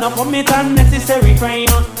 Shatter no commit unnecessary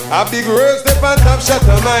crime. A big rose step on top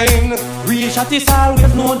shatter mine. Real shotties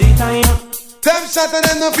always know the time. Them shatter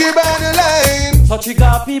them no fear by the line. So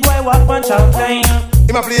trigger people walk one shot time.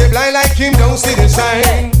 Him a play blind like him don't see the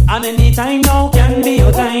sign. And anytime now can be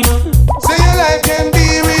your time. Say your life can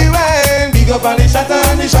be rewind. Big up all the shatter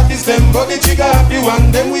and the shotties them. But the trigger happy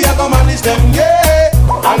one, them we a go manage them, yeah.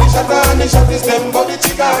 All the shatter and the shotties them. But the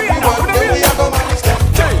trigger happy one, them we a go manage them.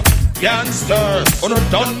 Youngsters, on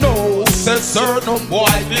don't know, says certain boy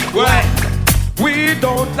big way. We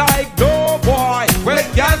don't like no boy. When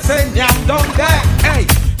y'all say nyam down there, hey,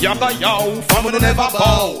 yabba yo, family never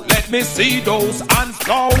bow. Let me see those hands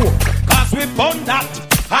go. Cause we burn that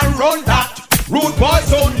and run that. Rude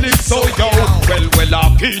boys only so yo. Well,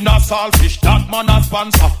 a keen a saltfish, that man a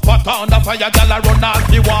sponsor. But on the fire, y'all a run out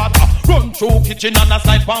the water. Run through kitchen and a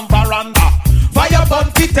side from veranda. Fire burn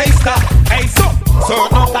fi taster. Hey, so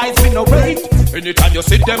certain guys we no wait. Anytime you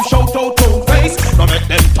see them shout out to face. No make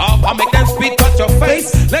them talk and make them spit at your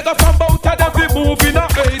face. Leg up from bout and every move in a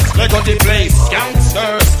face. Leg on the place,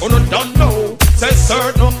 gangsters who no don't know. Say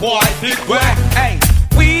certain boy big way. Hey,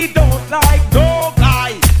 we don't like no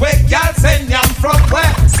guy. Where y'all say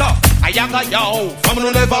up. I yaga yo, from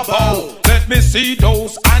no never bow. Let me see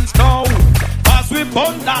those hands now. As we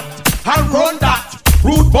burn that and run that.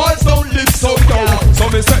 Rude boys don't live so down. So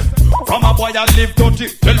we say, from a boy I live dirty,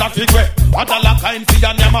 tell that we way. And a la kind for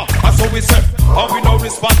your name. And so we say, and we no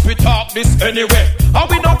response, we talk this anyway. And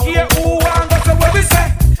we don't care who and that's the way we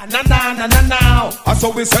say. Na na na na na. And so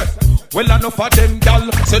we say, well enough of them gal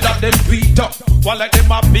say that them beat up. While like them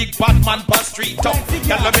a big bad man per street up.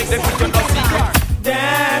 Gal make them feel no secret.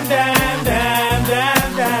 Damn, damn, damn,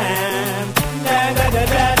 damn, damn. Damn, damn, damn,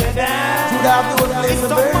 damn, damn. Should have to play the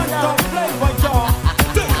bird now.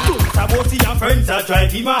 See your friends are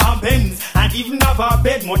drive him a Benz and even have a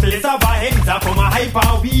bed, much less have a hens. I come a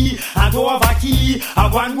hyper we and go have a key. I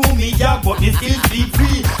one room me job, but me still sleep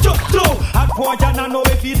free. Just throw at point and I know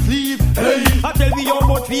if he sleep. Hey, I tell me how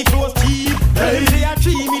much we close cheap. Hey, say a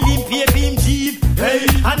 3 million pay him cheap. Hey,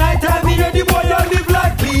 and I tell me that the boy you live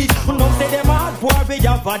like please. No say them hard poor we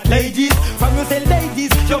have fat ladies. From you say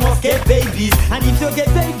ladies, you must get babies. And if you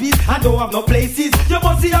get babies and don't have no places, you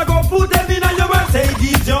must see I go put them in and you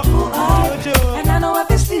Mercedes. And I know if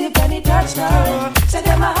they sleep when he touchdown. Say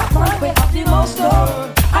them a hot man, we have the most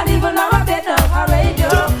door. And even now I bet up a radio.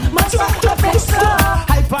 Must find the best store.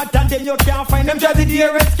 Hyper and then you can't find them just the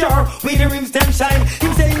dearest cure. With the rims them shine.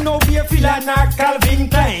 Him saying no beer filler nor Calvin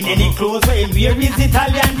Klein. Any clothes where him wear is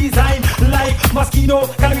Italian design. Like Moschino,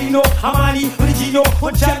 Calvino, Armani, Regino,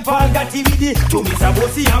 Jean Paul Gatti with the to Mr.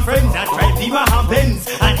 Bossy and friends that drive him a Benz.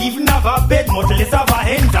 And even have a bed, much less have a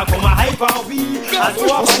hens. I come a hyper we. As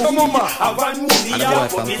well as a one movie.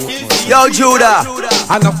 Yo Judah,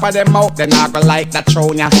 enough of them out, they not go like that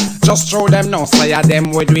throne ya. Just throw them now, so ya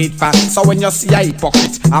them we do it for. So when you see a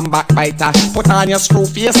hypocrite and backbiter, put on your screw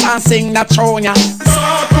face and sing that throne ya.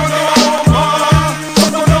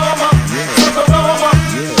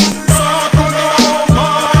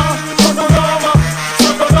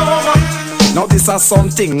 Now this is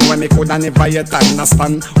something when me coulda never yet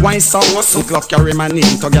understand. Why some so clock carry man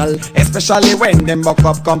into girl, especially when them buck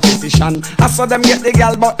up competition. I saw them get the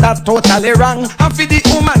girl, but that's totally wrong. And for the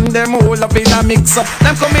woman, them all up in a mix up.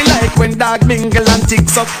 Them coming like when dog mingle and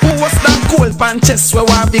ticks up. Who was that cold pan chest where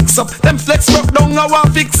one fix up? Them flex rock down I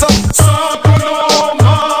want fix up. Sakunoma,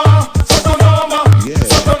 Sakunoma, yeah.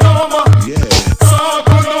 Sakunoma, yeah.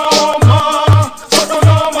 Sakunoma,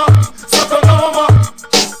 Sakunoma, Sakunoma.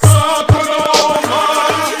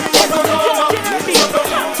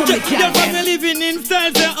 Living in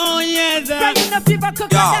style, say, oh yes. Bringing the people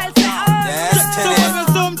crocodile, say, oh.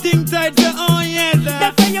 So something tight, say, oh yes.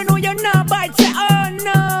 That's when you know you're not bite, say, oh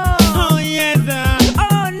no. Oh yes.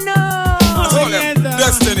 Oh no. Oh yes.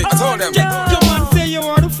 Destiny, I told them. Your man say you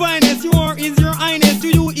are the finest, you are is your highness, to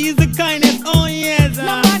you is the kindness, oh yes. No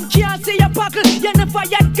man can't see your buckle, you never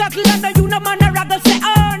yet guttle, and you no man a raggle, say,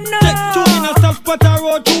 oh no. Two in a soft spot I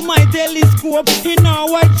road to my telescope, in our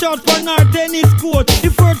white short for our tennis court. The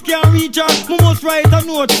first can't reach her, we must write a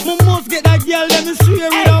note. We must get that girl, let me swear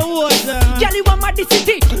with a water. Girl, you want the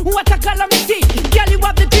city, what a calamity. Girl, you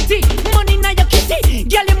have the titty, money now your kitty.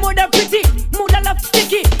 Girl, you more than pretty, more than love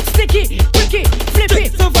sticky, sticky, quicky, flippy.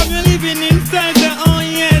 So from you living inside, say, oh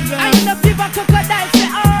yes. I know people crocodile, say,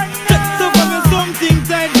 oh no. So from you something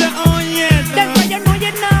tight, say, oh yes. Then when you know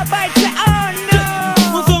you're not bite, say, oh no.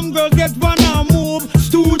 Some girls get one and move,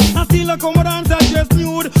 stooge. I still a come dance and dress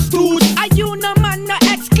nude, stooge. Are you no man, no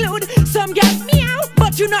exclude? Some girls meow,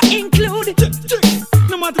 but you not include.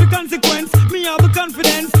 No matter the consequence, me have the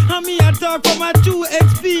confidence, and me I talk from my true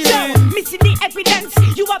experience. So, me see the evidence,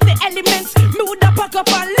 you have the elements. Me woulda pack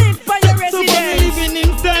up and live for your residence. So for me living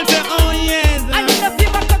in style, say oh yes. I need a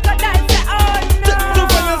people crocodile, say oh no. So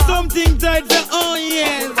for me something tight, say oh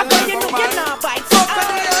yes. I call you know you're not bite, say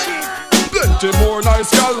oh. Plenty more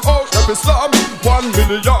nice girl out of Islam. 1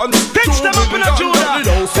 million, pitch them up in a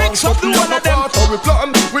Judah. Fix up the one of them. We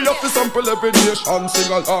plan, we have to sample every nation,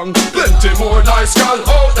 sing along. Plenty more nice girl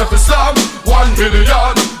out of Islam. 1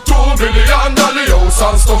 million, 2 million. Dolly house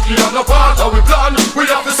and Stucky on the part of we plan. We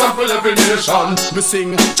have to sample every nation. We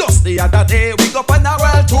sing just the other day, we go on a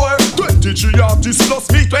world tour. 23 artists plus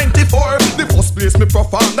me 24. The first place me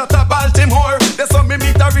perform that a Baltimore. There's some me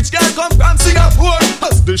meet a rich girl come from Singapore.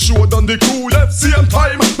 As they showed on the crew left same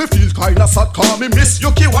time. Me feel kinda sad cause me miss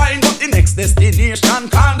Yuki wine. But the next destination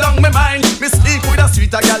calm down my mind. Me sleep with a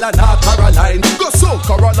sweeter girl and North Caroline. Go South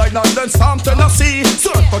Carolina and then Sam Tennessee.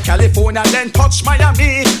 Surf for California then touch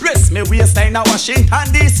Miami. Rest me waistline a Washington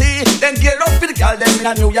DC. Then gear up for the girl them in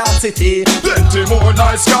a New York City. Plenty more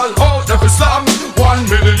nice girl out of Islam. 1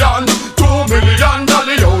 million, 2 million.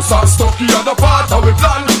 Dolly house and Stucky on the part of we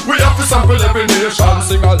plan. We have to sample every nation,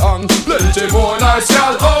 sing along. Plenty more nice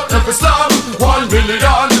girl out of Islam. 1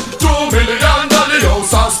 million, 2 million. Dolly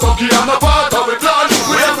house and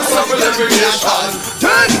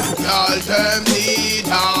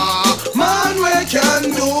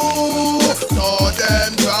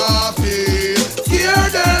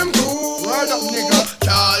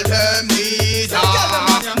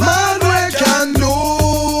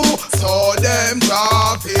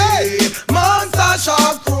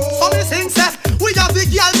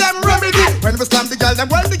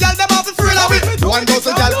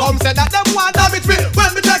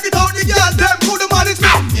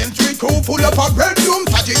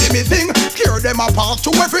a pass to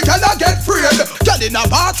every girl I get freed. Girl in a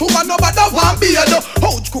bathroom and nobody want beard.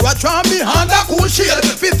 Out crew a try me hand a cool shade.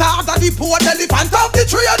 Fifth out of the poor elephant of the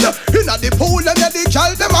trade. Inna the pool and the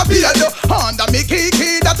girl them a beard. Under me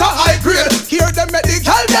kiki that a high grade. Hear them make the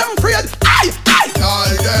girl them afraid. Aye, aye. Tell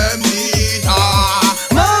them need a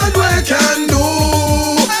man we can do.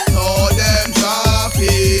 Know them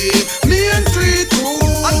traffic, Main Street crew.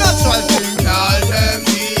 A natural thing. Tell them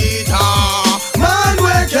need a man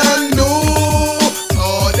we can do.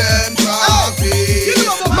 Know them traffic.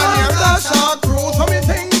 Man hear that shot crew so me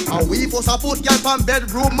think. And we force a put girl from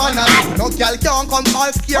bedroom man. No girl can't come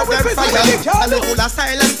all scared them fire. A little of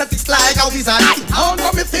silence that is like a wizard. How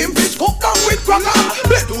come me think bitch cook down with cracker?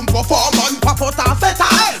 Bedroom performance pop out a feta.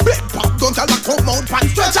 Bed pop don't tell a come out pan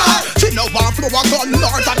stretcher. She no want flow a gun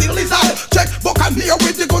lord of the lizard. Check book and near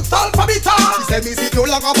with the good sulfur bitter. She say me sit no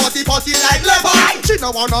longer pussy like leather. She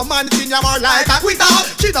no want no man senior more like a quitter.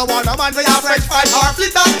 She no want no man with a fresh fight or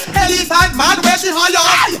flitter. Elephant man where she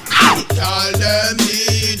hire. Tell them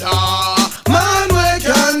need her. Man we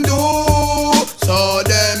can do. So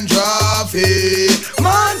them traffic.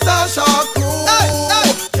 Monster shark crew.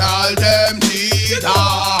 Tell them need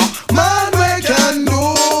her. Man we can do.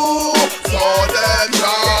 So them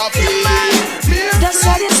traffic. That's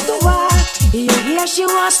how this to walk. You hear she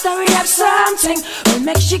wants to stir up something. Well,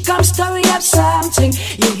 make she come stir up something.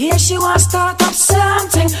 You hear she wants to start up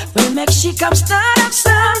something. Well, make she come start up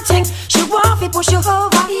something. She want to push you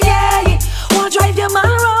over, yeah. Want drive your man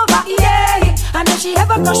over, yeah. And if she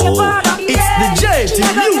ever crush your brother, yeah. It's the J to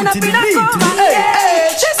the U to the B to the A.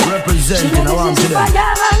 Representing around today.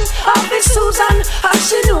 Office Susan, and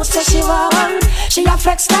she knows that she want. She a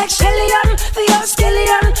flex like Shelly-Ann, the old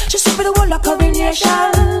skillion. She sleep with the whole of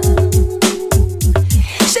coronation.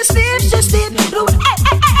 She sleep, do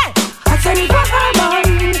hey. I tell me about her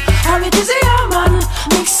man, or it is your man.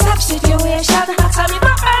 Mix up situation, I tell me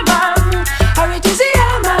about her man, or it is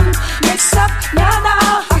your man. Mix up,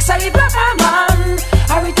 nah, I tell me about her man,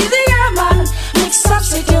 or it is your man. Mix up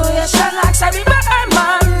situation, I tell me about her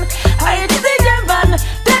man, or it is your man.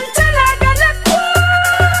 Then tell her that let go.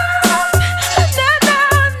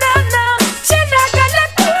 No, she not gonna let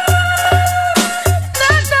go.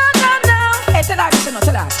 No. Hey, tell her.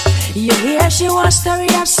 You hear she wants to stir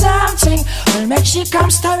up something. Well, make she come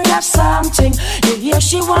stir up something. You hear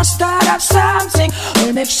she wants to start up something.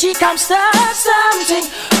 Well, make she come stir up something.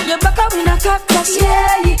 You buck up in a cactus,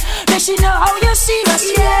 yeah. Make she know how you see us,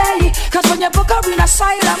 yeah. Cause when you buck up in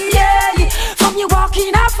asylum, yeah. From you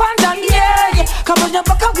walking up and down, yeah. Come on, you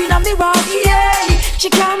buck up in a mirror, yeah. She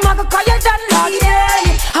can't make a call you down, Lord,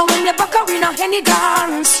 yeah. And when you buck up in a any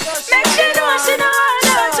dance, make she know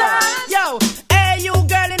Yo, hey you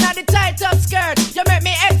girl in the tight up skirt. You make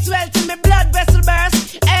me swell till me blood vessel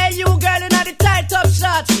burst. Hey you girl in the tight up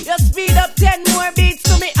shot. You speed up 10 more beats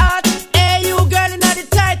to me heart. Hey you girl in the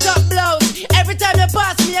tight up blouse. Every time you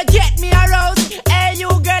pass me you get me aroused. Hey you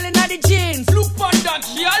girl in the jeans. Look on that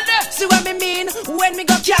girl. See what me mean? When me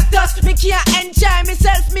go cactus, me can't enjoy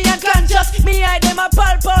myself, me unconscious. Me hide them a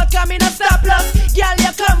pulp out, cause me no stop loss. Girl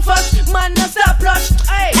you come first, man no stop rush.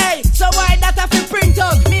 Hey, so why that I feel print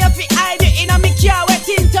out? Me have to hide it in a me car wet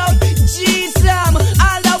tint out. Jeez,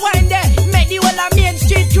 all the wine there, make the whole of Main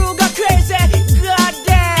Street crew go crazy. God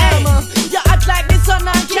damn, you act like the sun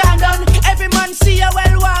and cannon. Every man see you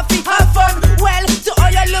well, waffy, have fun. Well, to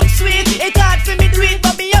all you look sweet, it's hard for me to eat,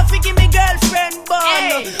 but me have to give me girlfriend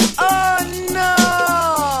bun. Oh no.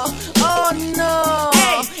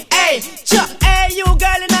 Hey, you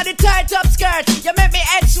girl in the tight up skirt. You make me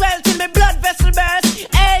head swell till me blood vessel burst.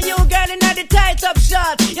 Hey, you girl in the tight up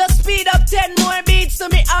shot. You speed up 10 more beats to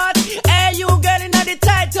me heart. Hey, you girl in the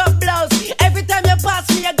tight up blouse. Every time you pass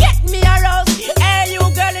me, you get me aroused. Hey, you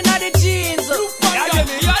girl in the jeans.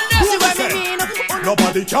 See what I mean?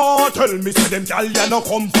 Nobody can tell me say them gal ya no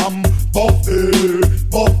come from Buffy.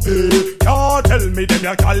 Can't tell me them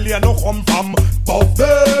ya gal ya no come from Buffy.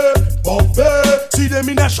 See them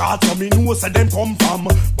in a shot so me know say them come from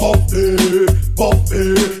Buffy.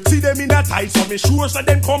 See them in a tight so me sure say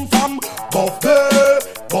them come from Buffy.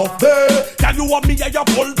 Can you want me a ya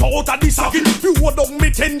pull out of the socket? You hold up me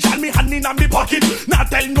tension, me hand in a me pocket. Not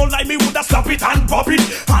tell no lie, me woulda slap it and pop it,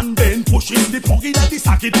 and then push in the plug in the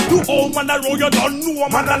socket. You old man a roll, you don't know a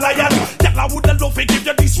man a lion. Girl I woulda love to give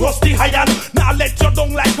you this rusty iron. Now let you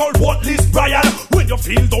down like old worthless Brian. When you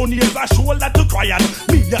feel down here's a shoulder to cry on.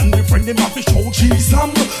 Me and me friend them have to show Jesus.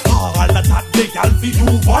 All of that they gal be do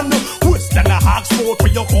one. Western a Oxford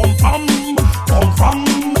where you come from.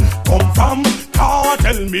 come from? Can't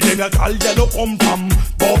tell me them a gal ya no come from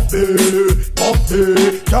Buffy,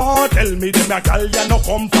 Buffy. Can't tell me them a gal ya no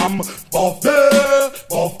come from Buffy,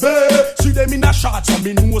 Buffy. See them in a shot so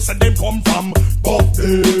me know say them come from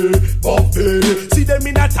Buffy, Buffy. See them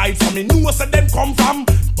in a tight so me know say them come from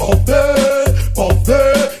Buffy,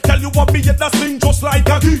 Buffy. Tell you what me get that sling just like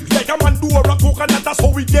a gig. Like a man do a coconut, that's how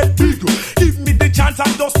we get big. Give me the chance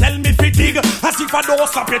and just tell me fi dig. As if I don't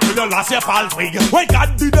stop it till you lost your false wig. When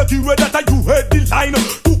God did the key that you heard the line.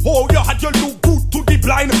 To hold your heart you look good to the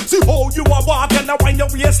blind. See how you are walking and wind your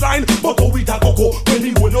waistline. But how it a go when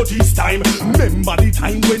it will not this time. Remember the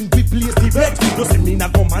time when we place the bet. You see me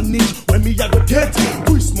not go manage when me a go get.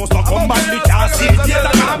 Christmas not come and me can't see it. Yeah,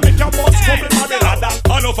 that can make your boss come in the ladder.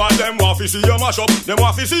 Enough of them want to see you mash up. Them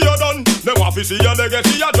want to see you done. Them want to see your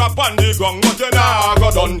legacy you drop on the ground. But you nah go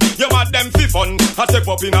done. You want them fi fun. I step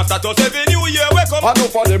up in a status every new year wake up.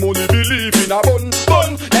 Enough of them only believe in a bun.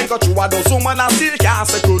 Then got you a dozen woman and still can't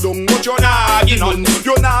settle down. But you nah give none.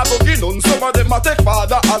 You nah go give none. Some of them a take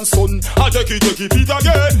father and son. I take it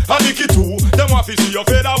again. I lick it too. Them want to see you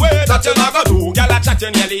fade away. That you nah go do. Girl a chat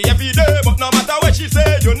you nearly every day. But no matter what she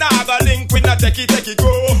say, you nah go link with no take it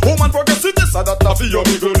go. Woman progress with this and that na for your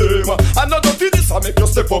middle name. And not to this and make you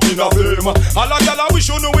step up in a fame. All a girl a wish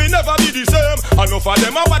you know we never be the same. Enough of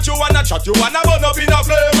them a watch you and a chat you and a burn up in a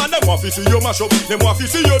flame. And them want to see you mash up. Them want to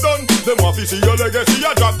see you done. Them want to see your legacy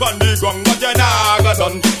you drop on the ground. But you nah go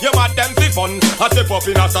done. You want them fi fun. I step up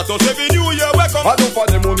in a status every new year welcome. Enough of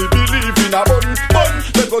them only believe in a bun.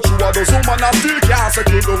 They go through a dozen woman and still can't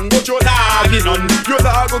settle down. But you nah give none. You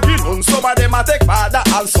nah go give none. Some of them a take father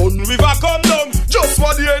and son. River come down. Just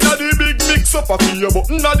for the end of the big mix up a fear. But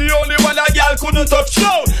not the only one a girl couldn't touch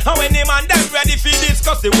down. And when the man them ready for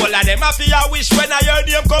discuss the whole of them a fear wish when I hear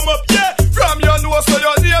them come up. Yeah. From your nose to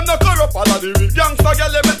your name no corrupt. All of the real gangsta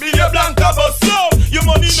girl they make me a blanca but slow. You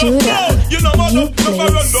money no flow. You know man up. Never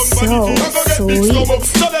run down body. You go get big come up.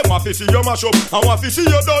 So them want to see you mash up. And want to see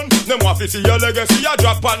you done. Them want to see your legacy you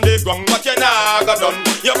drop on the ground. But you nah go done.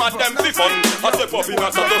 You want them fi fun. I step up in a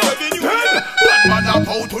status every new year. Bad man a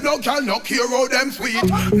bow to no girl, no hero them sweet.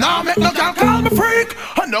 Now make no girl call me freak.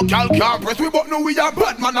 And no girl can't press we but no we a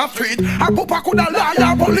bad man a street. A papa coulda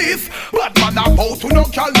liar police. Bad man a bow to no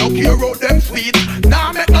girl, no hero them sweet.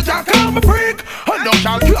 Now make no girl call me freak. And no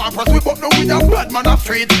girl can't press we but no we a bad man a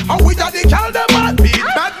street. And we a the girl them mad beat.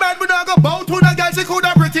 Bad man we not go bow to the girl she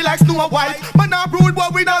coulda pretty like Snow White. Man a rude boy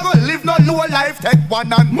we not go live no low life. Take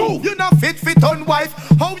one and move. You not fit on wife.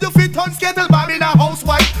 How you fit on skittle bomb in a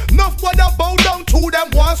housewife? Nuff boy a bow down to them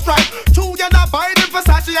one strike. Two you not buy them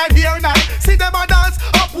Versace and here night. See them a dance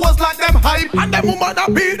up was like them hype. And them woman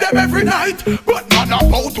a beat them every night. But man a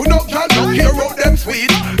bow to no girl, no hero them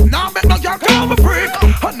sweet. Now make no girl call me freak.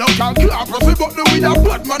 And no girl can't press we but no we a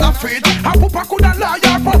bad man a street. A papa coulda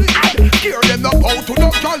liar police. Hear them no bow to no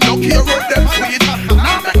girl, no hero them sweet.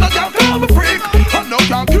 Now make no girl call me freak. And no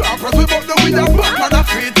girl can't press we but no we a bad man a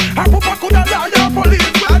street. A papa coulda liar police.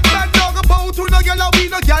 Bad man no go bow to no girl, we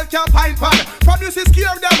no girl can't find pan. From you see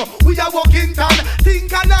scare them, we a walking town.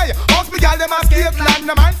 Think and lie, us me girl them escape land.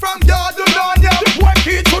 The man from yard to none, yeah. One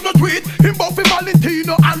kid to the tweet, him Buffy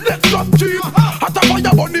Valentino and let's up cheap. At a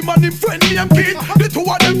fire bunny man, him friend me and kid. The two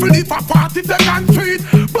of them feel if a party they can treat.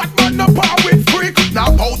 But man no power with freak.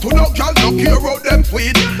 Now bow to no girl, no hero them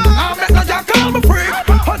sweet. Now make no girl call me freak.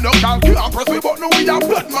 And no girl can't press me but no we a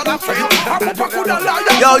blood man a street. A papa coulda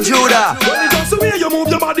liar. Yo Judah. When it's just the way you move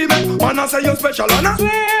your body, man. Man I say you're special, and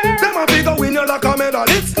them a bigger win you like a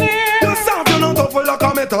medalist. You sound you not tough like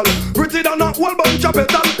a metal. Pretty than a whole bunch of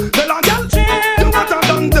petal. Tell a girl, you better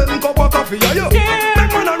than 10 cup of coffee, yeah you.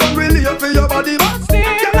 Make man a run really for your body, man.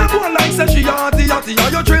 Girl a go like say she hearty,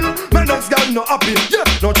 are you drill? Man next girl no happy, yeah.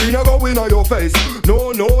 Nothing you go in on your face.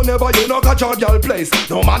 No, never you no catch a girl place.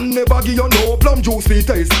 No man never give you no plum juice for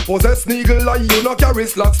taste. Possess niggle like you no carry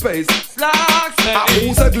slack space. Slack space. A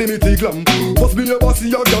who's a glimity glam. Must be never see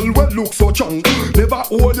a girl well look so strong. Never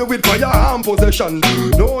hold you with fire and possession.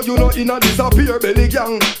 No, you not in a disappear belly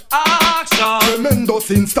gang. Action.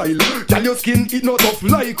 Tremendous in style. Girl your skin it not tough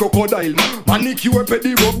like crocodile. Manicure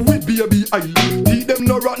pedi rub with baby eye. Teeth them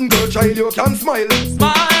no rotten girl child you can smile.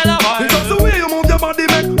 Smile a while. It's just the way you move your body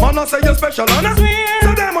make man I say you're special and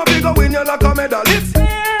so them a bigger win you like a medalist.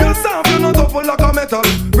 You sound you not tough like a metal.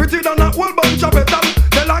 Pretty than a whole bunch of petal.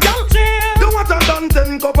 Tell a girl you want a than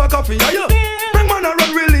 10 cup of coffee, are you? Bring man a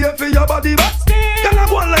run really for your body but girl a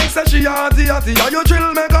go on like say she hearty, are you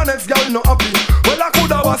chill make a next girl no happy? Well I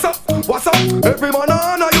coulda what's up? Every man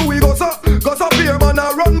honor you we go so here man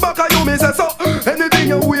a run back a you me say so. Anything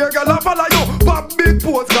you wear girl a follow you. Pop big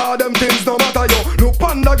pose cause them things no matter you. Look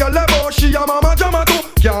panda girl level she a mama jama too.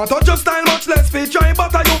 Can't touch your style much less fit try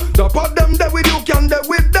butter you.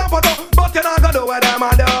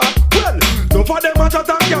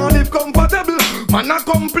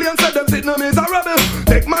 complain, say them sit no miserable.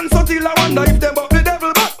 Take man so till I wonder if them but the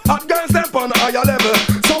devil. But hot girls them on a higher level.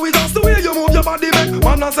 So it's just the way you move your body, make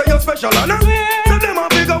man I say you're special. And so them a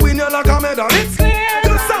bigger win you like a medal. It's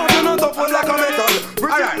you sound you not tough like a metal.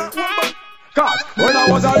 Alright. Cause when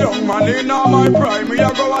I was a young man in all my prime, we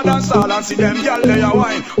a go a dance hall and see them gyal they a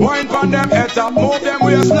wine. Wine pon them head top, move them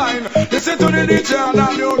waistline. Listen to the DJ and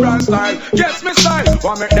a new brand style. Guess me style,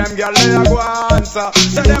 want make them gyal they a go answer.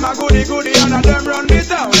 Say them a goody goody and a them run the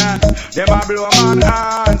town. Them a blow man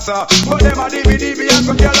answer, but them a DB and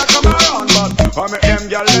some gyal a come around. But want make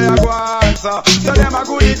them gyal they a go answer. Say them a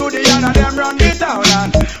goody goody and a them run the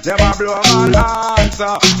town. Them a blow man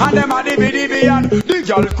answer, and them a DB and the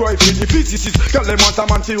gyal cry for the physicist. Cause them want a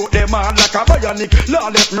man to out them on like a bionic. Now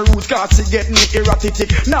let me roots cause she get me erratic.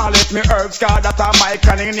 Now let me herbs cause that a my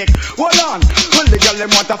clinic. Hold on, all the girl them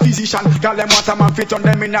want a physician. Cause them want a man fit on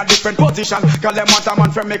them in a different position. Cause them want a man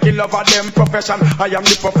for making love of them profession. I am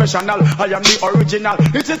the professional, I am the original.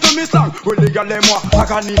 Listen to me song, well the girl them want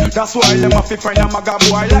agony. That's why them have to find a maga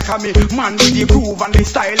boy like a me. Man with the groove and the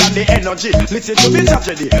style and the energy. Listen to me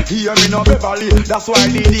tragedy, hear me no Beverly. That's why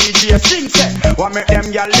the DJ sing say, what make them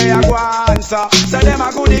girl they a go answer. So them a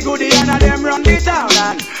goody goody and a them run the town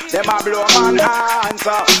and them a blow man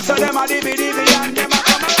answer. So them a DB and them a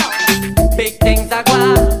come around. Big things are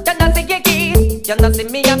gone, you know see you keep. You know see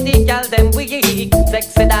me and the girl them weak.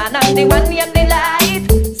 Sexy down and the one and the light.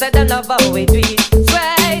 Say them love how we do it.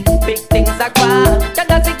 Sweet, big things are gone, you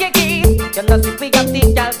know see you keep. You know see we got the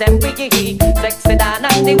girl them weak. Sexy down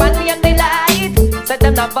and the one and the light. Say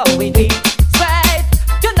them love how we do it. Sweet,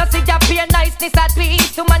 you know see you pure niceness at tweet.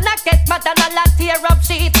 To man a get mad and a lot tear up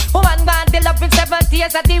shit. Woman want the love in 7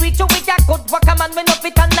 years at the week. To we a good work a man we no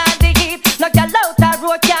fit and not the heat. No girl out a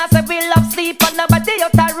road can't say we love sleep. And nobody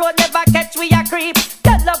out a road never catch we a creep.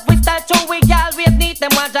 The love we start to we always need.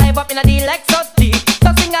 Them want drive up in a deal like so cheap.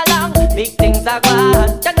 So sing along, big things are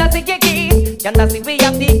gone. You know see you keep. You know see we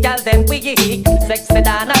have the girl them we geek. Sexy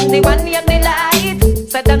down and the one in the light.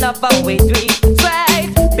 Say them love how we do it.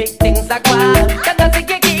 Sweet, big things are gone. You know see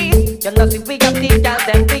you keep. You know see we have the girl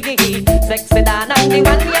them we geek. Sexy down and the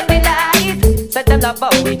one in the light. Say them love how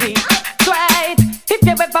we do it. Sweet, if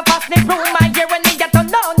you ever pass me through my ear when you get to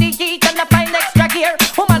know the heat and I find extra gear.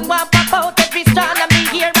 Woman want pop out every strand and me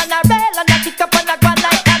here and I rail and I kick up and I go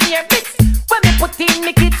like a near mix. When me put in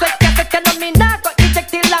me kids with cassette and me now got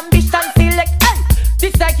ejected ambition select. Hey,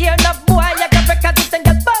 this a gear no boy you can break a this and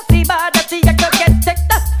get bossy but that she can get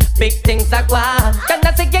checked up. Big things are gone, can I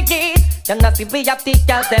see you get? Can I see we have the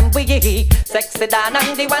girls them we sexy down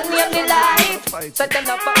and the one in the light. So them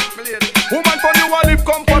no fuck. Woman from you a live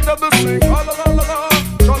comfortable sing.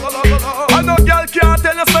 I know girl can't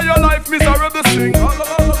tell you say your life miserable sing.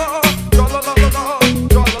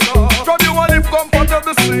 From you a live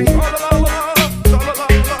comfortable sing.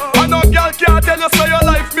 I know girl can't tell you say your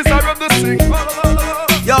life miserable sing.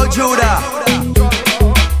 Yo Judah.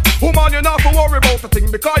 Woman, you not to worry about a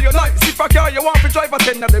thing because you're nice. If a car you want to drive a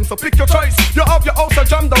 10 of them, so pick your choice. You have your house a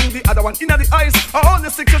jam down, the other one in the ice. I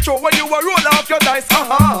only 6 you show when you a roll off your dice.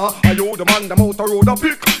 I you the man, them out a road a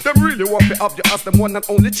pick. Them really want to have you as them one and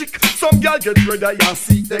only chick. Some girl get ready and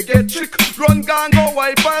see they get chick. Run, gang, go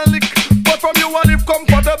wipe and lick. But from you a live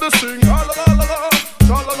comfortable sing. I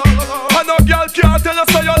know girl can't tell you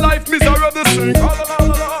say your life miserable sing.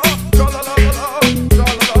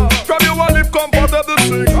 From you a live comfortable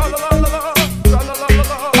sing.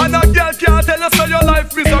 And a girl can't tell you say your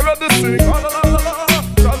life miserable sing.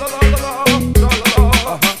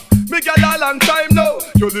 Me girl a long time now,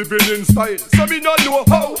 you living in style, so me no know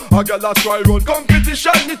how. A girl a try run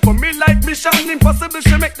competition, it for me like mission. Impossible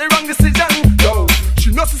she make the wrong decision. Yo,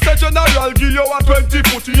 she no sister general, give you a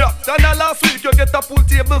 20-foot yacht. Then last week you get a pool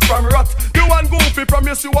table from rat. You want goofy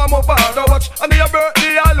promise you want more bad watch. And your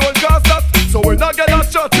birthday alone cause that. So when I get a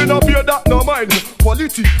chat, you no pay that no mind.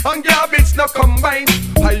 Quality and garbage no combine.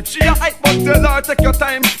 Hype she a hype but tell her take your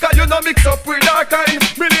time. Cause you no mix up with her kind.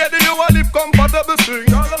 Me lady you a live comfortable sing.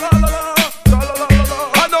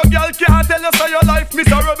 I know girl can't tell you say your life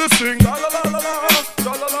miserable sing.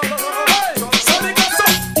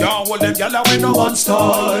 Can't hold them gyal with no one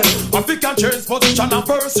style. African change position and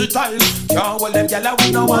versatile. Can't hold them gyal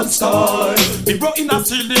with no one style. Me bro in a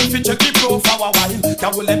ceiling fi check it flow for a while.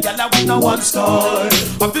 Can't hold them gyal with no one style.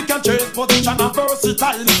 African change position and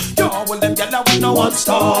versatile. Can't hold them gyal with no one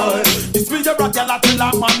style. It's me your gyal till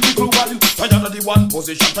a man be cruel. Tired of the one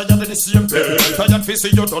position, tired of the same bed. Tired fi see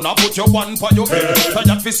you done and put your one for your head.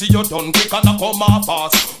 Tired fi see you done quick and a come off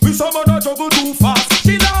fast. We some other trouble too fast.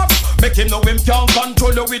 She laugh, make him know him can't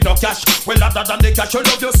control you with no cash. Well other than the cash, you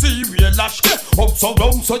love your serial lash. Up so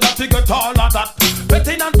down so that you get all of that.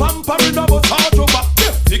 Betting and pampering about hard to back.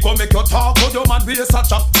 space a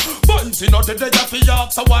chop. Boys in the day of the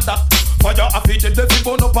yard, so what that? Fire a feed the fi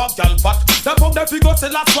burn up a gal pot. The pump the fi go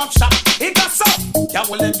sell a swap shop. It got so. Can't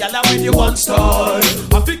hold them gal with you one style.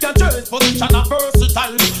 I think a change position a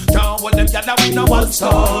versatile. Can't hold them gal with no one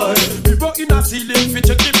style. We go in a ceiling fi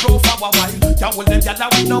check the flow for a while. Can't hold them gal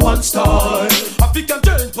with no one style. I think a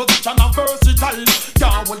change position a versatile.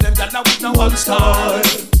 Can't hold them gal with no one style.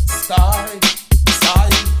 Style.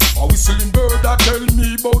 A whistling bird that tell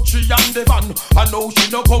me about she and the van. I know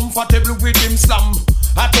she no comfortable with him slam.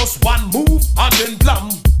 I just one move and then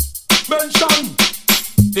blam. Mention.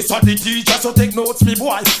 This are the teacher, so take notes, me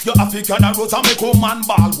boy. Your African and Rosa make a man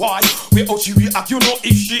ball. Why? We how she react, you know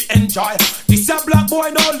if she enjoy. This a black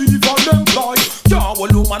boy now leave unemployed. Yeah,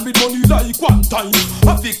 well, woman with money like one time.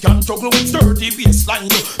 African juggle with sturdy waistline.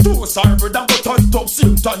 Two server down but tight up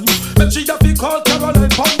same time. But she have to call Caroline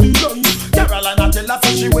on the line. Caroline I tell her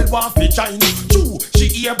so she will want to shine. True, she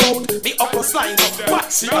hear about the upper slide.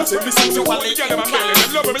 But she has to listen to what they get them and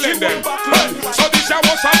love them, blend them. So this a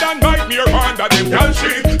was a done nightmare under them girl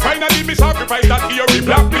shit. Finally me sacrifice that theory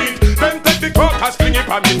black meat. Then take the carcass, fling it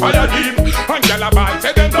on the fire deep. And gyal a ball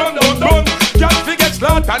say them done. Gyal forget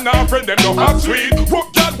slot and now friend them no half sweet.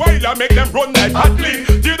 Work gyal while I make them run like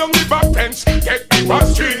athlete. Tear down the back fence, get the back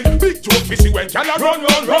street. Big joke fishing when gyal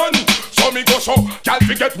a run. So me go so, gyal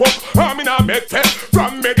forget work. I'm in a make test.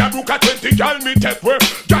 From Meadowbrook at 20 gyal me take work.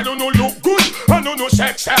 Gyal no look good, and no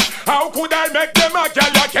sex. How could I make them a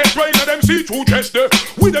gyal a get right? Now them see through chest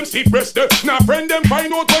with them stiff breast. Now friend them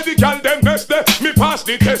find out where the gyal them best. Me pass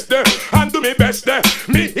the test and do me best.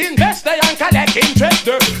 Me invest and collect interest.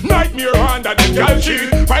 Nightmare under them gyal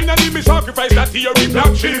shit. Finally me sacrifice that theory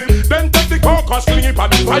black shit. Then take the carcass, fling it on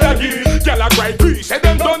the fire heat. Gyal a cry grease, say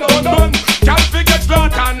them done. Gyal forget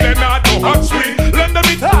slot and them not no hot sweet. Lend them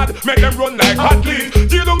it hard, make them run like hot lead.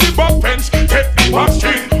 Deal on the back fence, take the back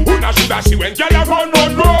street. Who not should I see when gyal a run?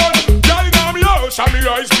 Gyal in me house and me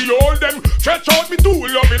eyes behold them. Stretch out me two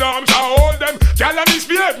loving arms and hold them. Gyal a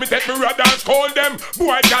misbehave, me take me rod and scold them.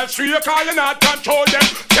 Boy gyal straight call you not control them.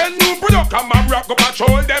 Send new product and my rock up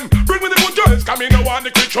patrol them. Bring me the good girls, come me no want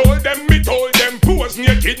to control them. Me told them, pose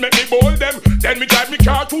naked, make me bold them. Then me drive me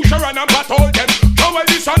car to Sharon and patrol them. Now well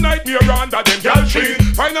this a nightmare under them gyal shit.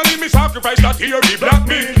 Finally me sacrifice that theory black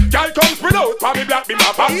me. Gyal come spread out for me black me my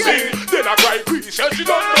backseat. Then I cry crease, and she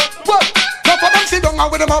don't know. Now for them sit down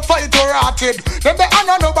and with them a fight or rotted. Them the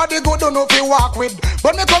honor nobody go don't know if you walk with.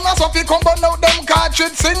 But me come as if you come burn out them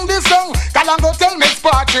cartridge. Sing this song, can I go tell me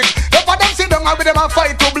Patrick. Now for them sit down and with them a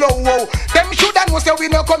fight to blow. Them should and say we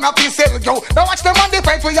no come up to sell yo. Now watch them on the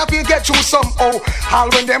fight where you feel get you somehow. All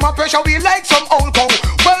when them a pressure we like some old cow.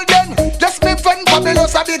 Well then, just me friend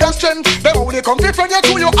fabulous a bigger strength. Them only come different you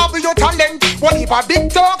to you have your talent. One if a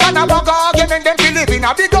big talk and a bag argument them feel live in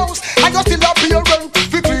a big house. I just still up your rent.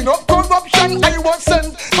 We clean up corruption I was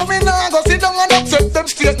sent. So me now go sit down and accept them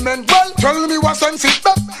statement. Well, tell me what sense it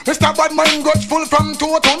back. Mr. Badman got full from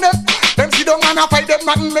toe to neck. Them sit down and a fight them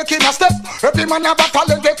man making a step. Every man have a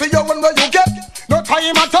talent for you and where you get. No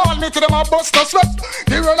time at all, me to them a bust no sweat.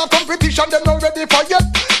 The real of competition them not ready for yet.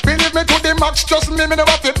 Believe me to the max, just me never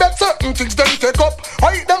feel bet. Certain things them take up,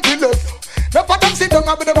 I them feel left. Now for them sit down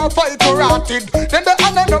and with them a fight to rotted. Then the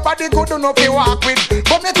honor nobody good enough to walk with.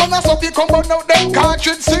 But me come as if you come burn out them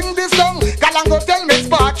cartridge. Sing this song, gal and go tell me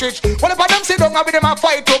it's partridge. Well if them sit down and with them a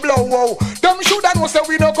fight to blow. Them should and say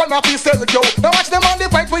we no come up to sell yo. Now watch them on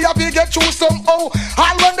the fight we have to get through somehow.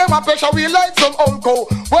 All when them a pressure we like some old cow.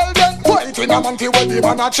 Well then, fight in a manty when the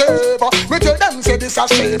man a shave. Me tell them say this a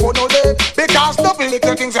shave or no day. Because double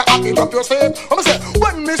little things are happy up your slave. I'ma say,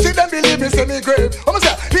 when me see them believe me say me grave. I'ma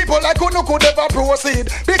say, people like who no could ever proceed.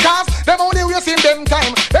 Because them only wasting them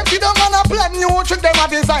time. Them see them on a plan, you trick them a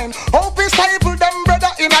design. Hope is stifle them brother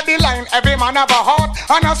in a the line. Every man have a heart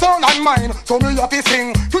and a soul and mind. So me have to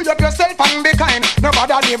sing, free up yourself and be kind.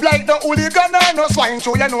 Nobody live like the hooligan or no swine.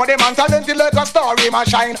 So you know them man talented like a story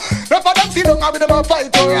machine. Now for them see them with them a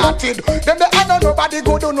fight or acted. Them the honor nobody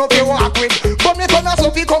go don't know if you walk with. But me come as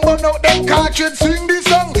if you come burn out them cartridge. Sing this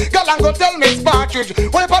song, girl and go tell me it's partridge.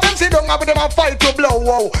 Well for them see them with them a fight to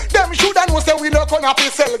blow. Them should and say we no come happy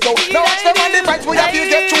sell go. Now watch them on the fight we have to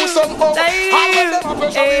get through somehow. All of them a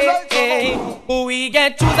pressure we like somehow. Who we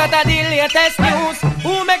get choose at the latest news?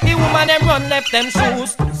 Who make the woman them run left them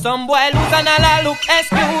shoes? Some boy lose and all look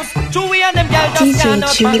excuse. Chewy and them girl just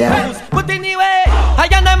cannot confuse. But anyway, I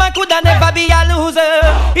and them I coulda never be a loser.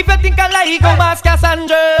 If you think I like, go ask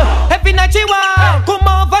Cassandra. Every night she want come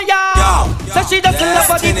over ya. So she just love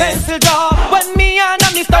for the pencil draw. When me and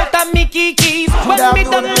me start and me kikis. When me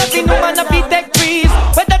done nothing, no man a be take trees.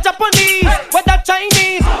 Whether Japanese, whether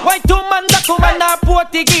Chinese, white woman, black woman or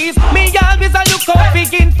Portuguese. Me always a look out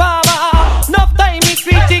big in farmer. Enough time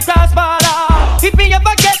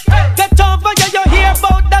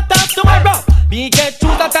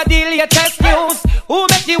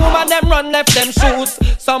left them shoes.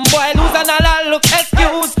 Some boy lose and all look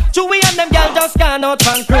excuse. Chewy and them girl just gone out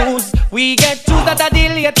on cruise. We get shoes that are the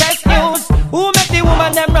latest news. Who make the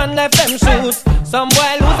woman them run left them shoes? Some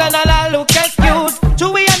boy lose and all look excuse.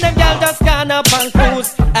 Chewy and them girl just gone up on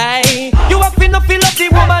cruise. Aye, you have to feel up the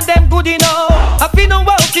woman them good enough. Have to know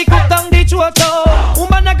how to cook down the throat.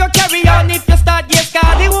 Woman I go carry on if you start yes,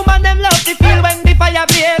 cause the woman them love to feel when the fire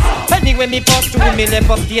blaze. Anyway me post 2 million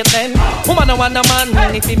for statement. Woman no want no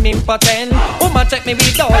man if him impotent. Woman check me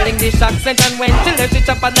with all English accent and when till she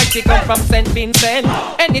chop and like she come from St. Vincent.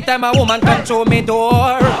 Anytime a woman come through me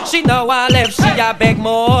door, she know I left, she a beg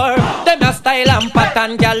more. Them a style and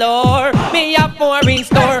pattern galore. Me a more in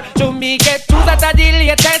store. To me get shoes that are the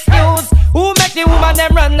latest news. Who make the woman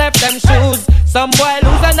them run left them shoes? Some boy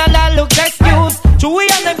lose and all look excuse. Chewy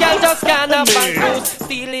and them girl just can't up and cruise.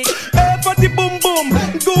 Steal it. Hey, for the boom boom.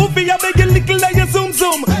 Goofy, I beg you little like a zoom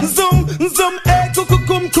zoom. Zoom, zoom, hey,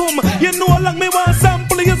 cum cum. You know how long me want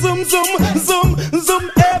sample you zoom zoom. Zoom, zoom,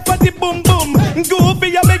 hey, for the boom boom.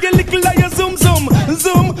 Goofy, I beg you little like a zoom zoom.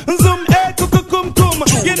 Zoom, zoom, hey, cum cum.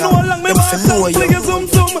 You know how long me want sample you zoom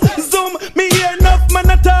zoom. Zoom, me hear enough man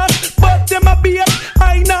attack, but them a beat.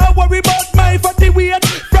 I now worry about my fatty weight.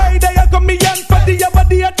 Friday I come me and fatty have a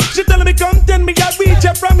date. She tell me come tell me I reach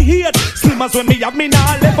her from here. Slim as when me have me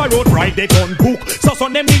now left a road Friday gun book. So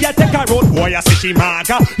Sunday me a take a road boy I say she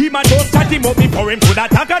maga. He ma just chat him up before him could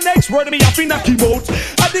attack a next word me have to knock him out.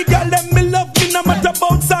 And the girl them me love me no matter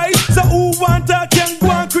about size. So who want her can go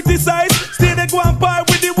and criticize. Stay they go and par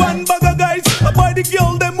with the one bag of guys. By the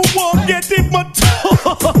girl them who won't get it my toys.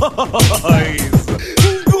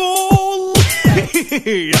 Goal.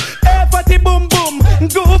 Hey, fatty boom boom.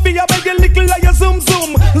 Goofy, I beg you little like a zoom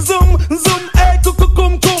zoom. Zoom, zoom, hey,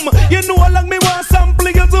 cum cum. You know how long me want sample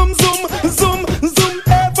you zoom zoom. Zoom, zoom,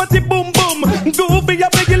 hey, fatty boom boom. Goofy, I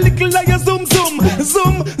beg you little like a zoom zoom.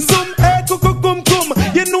 Zoom, zoom, hey, cum cum.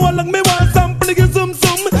 You know how long me want sample you zoom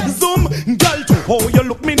zoom. Zoom, girl, to how you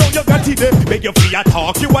look me know you got it. Beg you free a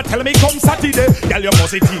talk, you a tell me come Saturday. Girl, you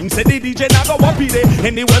must think say the DJ na go happy day.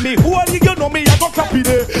 Anyway me hold you know me I go clappy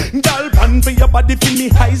day. Girl, pan for your body feel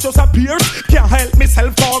me eyes just appears. Can't help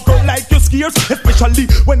myself talk out like you scares. Especially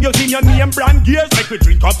when you in your name brand gears. Like we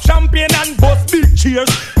drink up champagne and bust big cheers.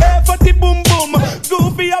 Hey, for the boom boom.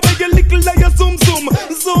 Goofy, I beg you little like a zoom zoom.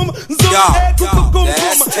 Zoom, zoom, hey, cum cum.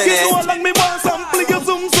 You know how long me want sample you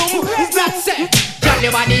zoom zoom. That's it. Girl,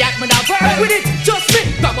 your body at me now work with it. Just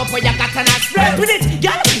me. Grab up where you got and I spread with it.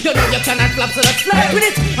 Girl, you know you cannot flop so let's flirt with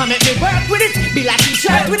it. I make me work with it. Be like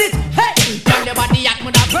t-shirt with it. Hey, girl, your body at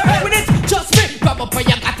me now work with it. Just me. Grab up where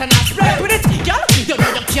you got and I spread with it. Girl, you know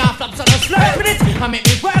you can't flop so let's flirt with it. I make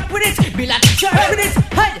me work with it. Be like t-shirt with it.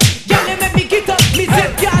 Hey, girl, you make me get up. Me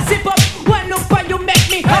zip, can't zip up. One up and you make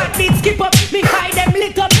me heartbeat skip up. Me hide them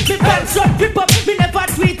lit up. Me pants run rip up. Me never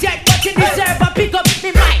tweet yet, but you deserve a pick up.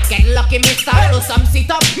 Me might get lucky, me start do some sit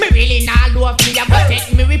up. Me really not love me, I got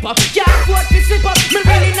take me rip up. Can't afford me slip up. Me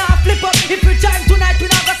really not flip up. If you time tonight, we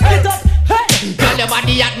not go split up. Hey, girl, your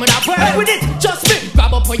body at me not work with it. Just me,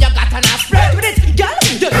 grab up what you got and I spread with it. Girl,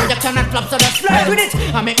 you know you cannot flop, so let's flirt with it.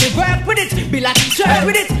 I make me work with it, be like t-shirt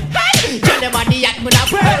with it. Hey, girl, your body at me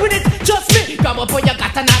not work with it. Just me, grab up what you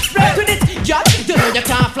got and I spread with it. Girl, you know you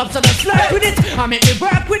can't flop, so let's flirt with it. I make me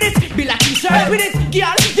work with it, be like t-shirt with it.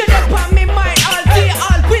 Girl, you know on me mind all day,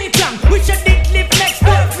 all week long. Wish you did live next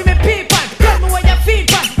door for me people. Tell me where your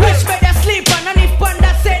feet on. Wish where you sleep on. And if on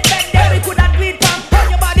that said bed there we could have read from. On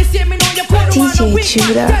your body say me know you couldn't want a week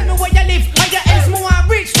one. Tell me where you live. On your ends more and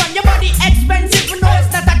rich one. Your body expensive, you know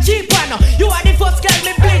it's not a cheap one. You are the first girl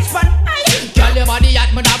me bleach one. Girl, your body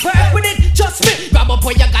at me not work with it. Just me, grab up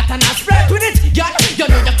what you got and I spread with it. Girl, you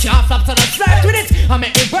know you can't flop so let's flirt with it. I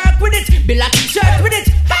make me work with it, be like t-shirt with it.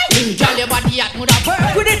 Hey, girl, your body at me not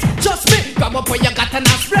work with it. Just me, grab up what you got and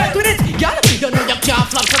I spread with it. Girl, you know you can't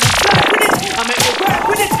flop so let's flirt with it. I make me work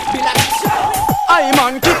with it, be like t-shirt. I'm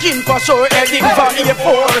on kicking for sure, heading for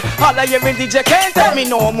A4. All I hear in DJ can't tell me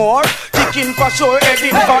no more. Kicking for sure,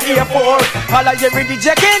 heading for A4. All I hear in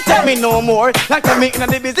DJ can't tell me no more. Like to make in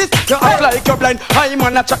the business, you act like you're blind. I'm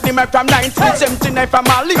on a track the mic from 1979. From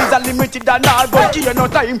all leaves unlimited and all, but you no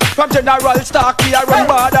time. From General Stark, we are on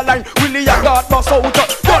borderline. Willie, I got bust out,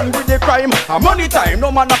 done with the crime. I'm money time,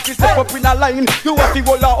 no man have to step up in a line. You have to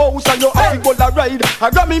go a house and you have to go a ride.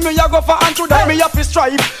 I got me, I go for and to that me have to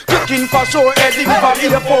strive. Kicking for sure, heading for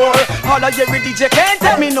A4. All I hear with DJ can't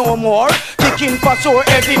tell me no more. Kicking for sure,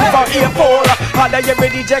 heading for A4. All of you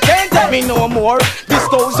ready, you can't tell me no more. This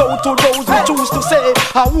goes out to those who choose to say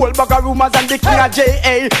a whole bag of rumors and the king of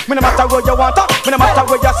J.A. Me no matter what you want, me no matter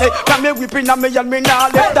what you say. Can me whipping and me and me nah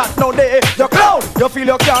let that no day. You clown, you feel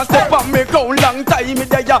you can't step on me ground. Long time me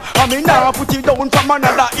there, and me nah put it down from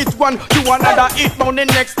another hit one to another hit. Down the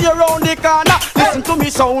next year round the corner, listen to me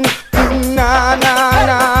sound. Na na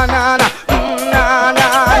na na na, na na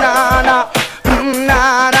na na,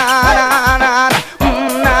 na na na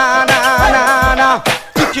na, na na na.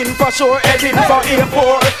 Kicking for sure, heading for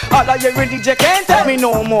A4. All of you ready, you can't tell me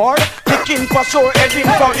no more. Kicking for sure, heading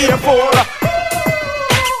for A4.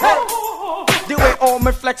 The way all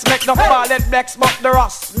me flex make the ballad flex, but the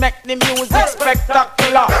rust make the music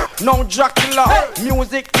spectacular. No Dracula,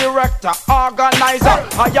 music director, organizer.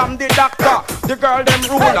 I am the doctor, the girl them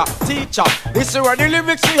ruler, teacher. This is where the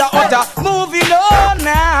lyrics we are utter. Moving on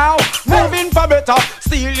now, moving for better.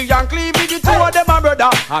 Still and cleavage, the two of them are brother.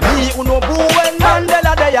 And me who know boo when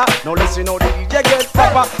Mandela there. Now listen how the DJ get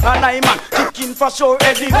proper, and I man kicking for sure,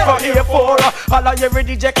 heading for A4. All of you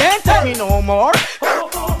ready, you can't tell me no more.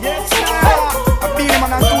 Yes sir.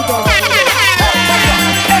 Man and 2000.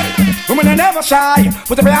 Women are never shy,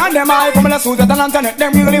 put it behind them eye. Women are Susan and Antoinette,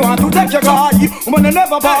 them really want to take your guy. Women are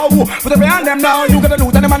never bow, put it behind them now. You gotta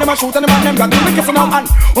loot and them and them a shoot and them and them got to make it for now. And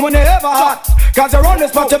women are never hot, cause you're on the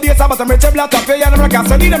spot, you be a sabbath and rich blood top. You and them a gas,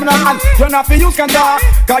 so need them in hand. You're not for use can talk,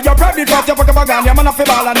 cause you're private part, you fuck up a gun. You're man off the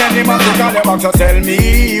ball and then they must take all your box. So tell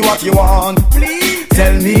me what you want, please.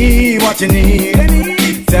 Tell me what you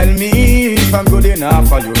need. Tell me if I'm good enough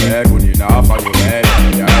for you, good enough for you,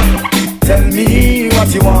 yeah. Tell me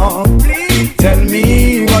what you want, please. Tell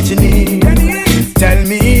me what you need. Tell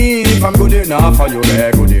me if I'm good enough for you,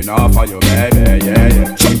 good enough for you,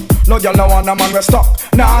 yeah. No girl no want a man we stuck.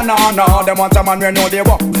 Nah, them want a man we know they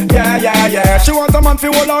walk. Yeah. She want a man fi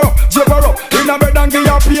hold her up, jib her up in a bed and give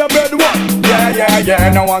her pay bed work.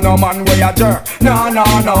 Yeah. No want no man we a jerk.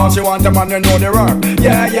 No. She want a man we know they work.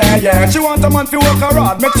 Yeah. She want a man fi work her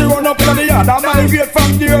hard, make she run up in the yard and migrate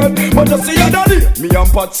from the earth. But you see her daddy, me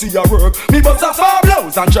and Pat see her work. Me bust a far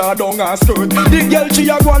blouse and draw down her skirt. The girl she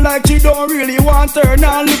a go like she don't really want her.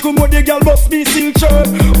 Now look how the girl must be silk shirt.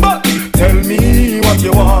 But tell me what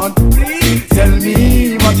you want, please. Tell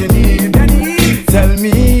me what you need. Tell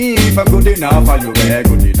me if I'm good enough for you,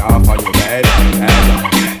 good enough for you,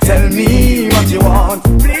 Tell me what you want,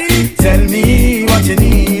 please. Tell me what you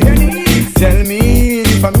need. Tell me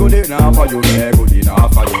if I'm good enough for you, good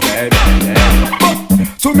enough for you,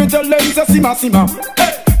 So me tell them say sima.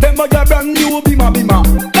 Them a get brand new bima.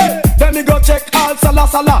 Then me go check all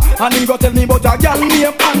sala. And him go tell me about a girl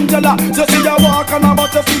named Angela. You see her walk on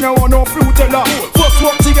but you see me want no fruitella. First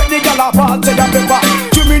walk she get the girl a ball say a pepper.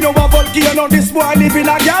 You me know a volcano, this boy live in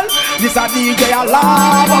a girl. This a DJ a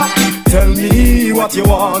lava. Tell me what you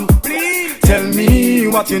want, please. Tell me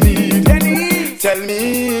what you need. Tell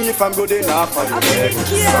me if I'm good enough for you.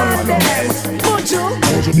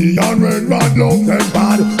 Mojo me and red bad love them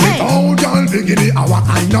bad. Without y'all biggie our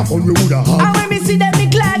kind of fun we woulda had. And when me see them me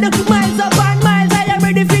glad, miles up and miles I am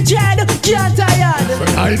ready for tread. Can't tired. But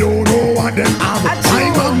I don't know what them have.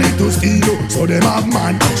 I'm magnet to steal, so them have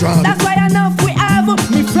man to travel. That's why enough we have,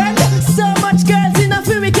 me friend. So much girls in a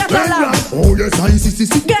few catalog. Oh yes, I see.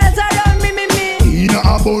 Girls around me. In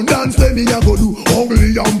abundance, let me a go do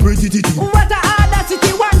ugly and pretty titty. What a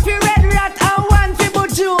audacity, one for red rat and one for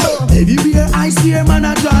buju. Everywhere I see a man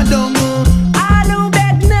a draw down. All who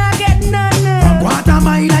bet nah get none. A quarter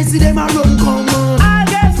mile I see them a run come. All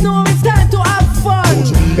girls know it's time to have fun.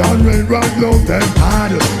 Mojo and red rat love them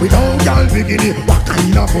hard. Without y'all bikini, what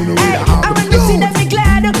kind of fun we da have? And when you see them be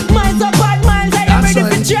glad, miles up and miles I am ready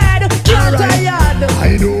for tread. Can't tired.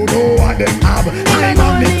 I don't know what them have. I'm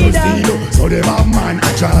on it to steal, so them have man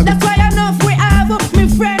a drag. That's why enough we have, me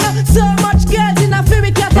friend. So much girls in a few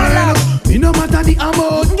catalog. Me no matter the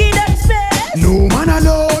amount. Give them space. No man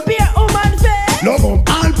alone. Be a woman face. Love them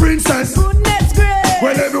all princess. Goodness grace.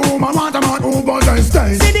 Well every woman want a man who buns and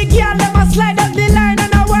stays. See the girl them a slide up the line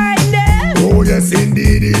and a wind them. Oh yes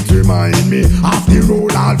indeed it remind me of the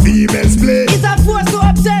role all females play. It's a force to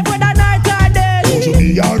observe whether night or day. To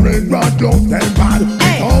be a red rat love them bad.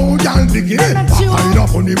 Oh y'all bikini, what kind of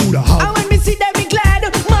fun we woulda have? And when me see them be glad,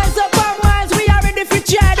 miles up and miles we are ready for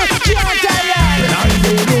tread. Can't tired. And I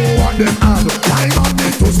don't know what them have. I'm on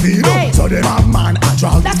it to speed up, so them have man a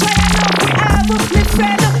drag. That's why I know we have, me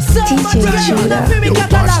friend. So much girls in a few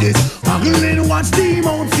catalog. Muggling watch the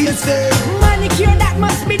Mount Face Day. Manicure that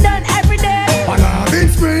must be done every day. Palab in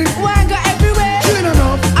spring. Wine go everywhere. Clean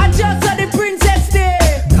enough. And just on the Princess Day.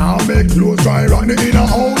 Now make clothes dry running in a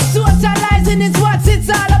house. Socializing is what it's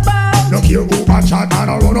all about. Look here, go and chat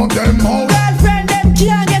and I run up them mouth.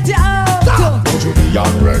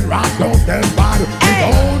 love them bad.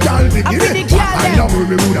 Without all bikini, what kind of world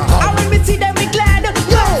we woulda have? And when we see them, we glad.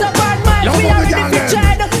 What's up on mine? We are ready to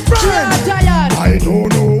try the tired. I don't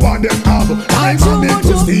know what them have. I'm on it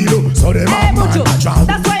to steal, so them have man a job.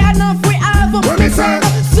 That's why enough we have. What me say?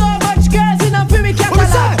 So much girls in a film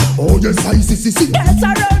catalog. Oh, yes, I see. Girls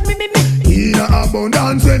around me. In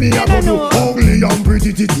abundance when me a go to ugly and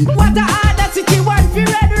pretty titty. What a harder city, one for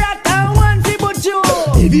red rat and one for buju.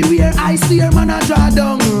 Everywhere I see a man a draw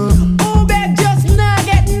down. Oh, beg just not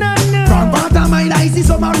get none. From part of my life see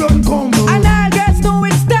some a run come. And all girls know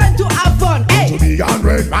it's time to have fun. To be on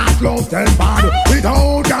red rat love them bad.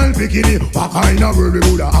 Without girl bikini, what kind of world we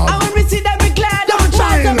woulda have? And when we see them we glad. Don't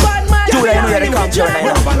try to bad man. Judah, you know they come to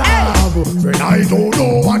when I don't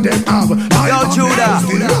know what them have. Yo, Judah.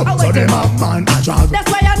 So them have man a job.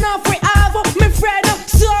 That's why enough we have. Me friend,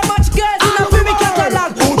 so much girls in a film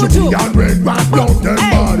catalog. Buju and red rat love them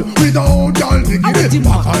bad. Without girl bikini,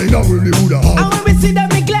 what kind of world we woulda have? And when we see them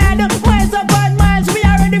we glad. Miles upon miles, we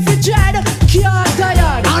are ready for dread. Can't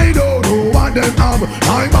tired. I don't know what them have.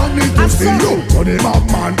 I'm on it to steal. So them have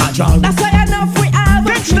man a job. That's why enough we have.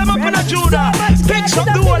 Fix them up in a Judah. Fix up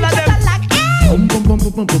the whole of them. I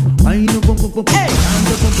know pump. Hey,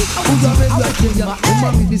 who's a red like Kenya? Come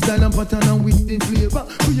on with the style and pattern and with the flavor.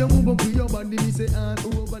 We are moving, we are body, we say and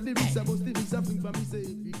over the mix.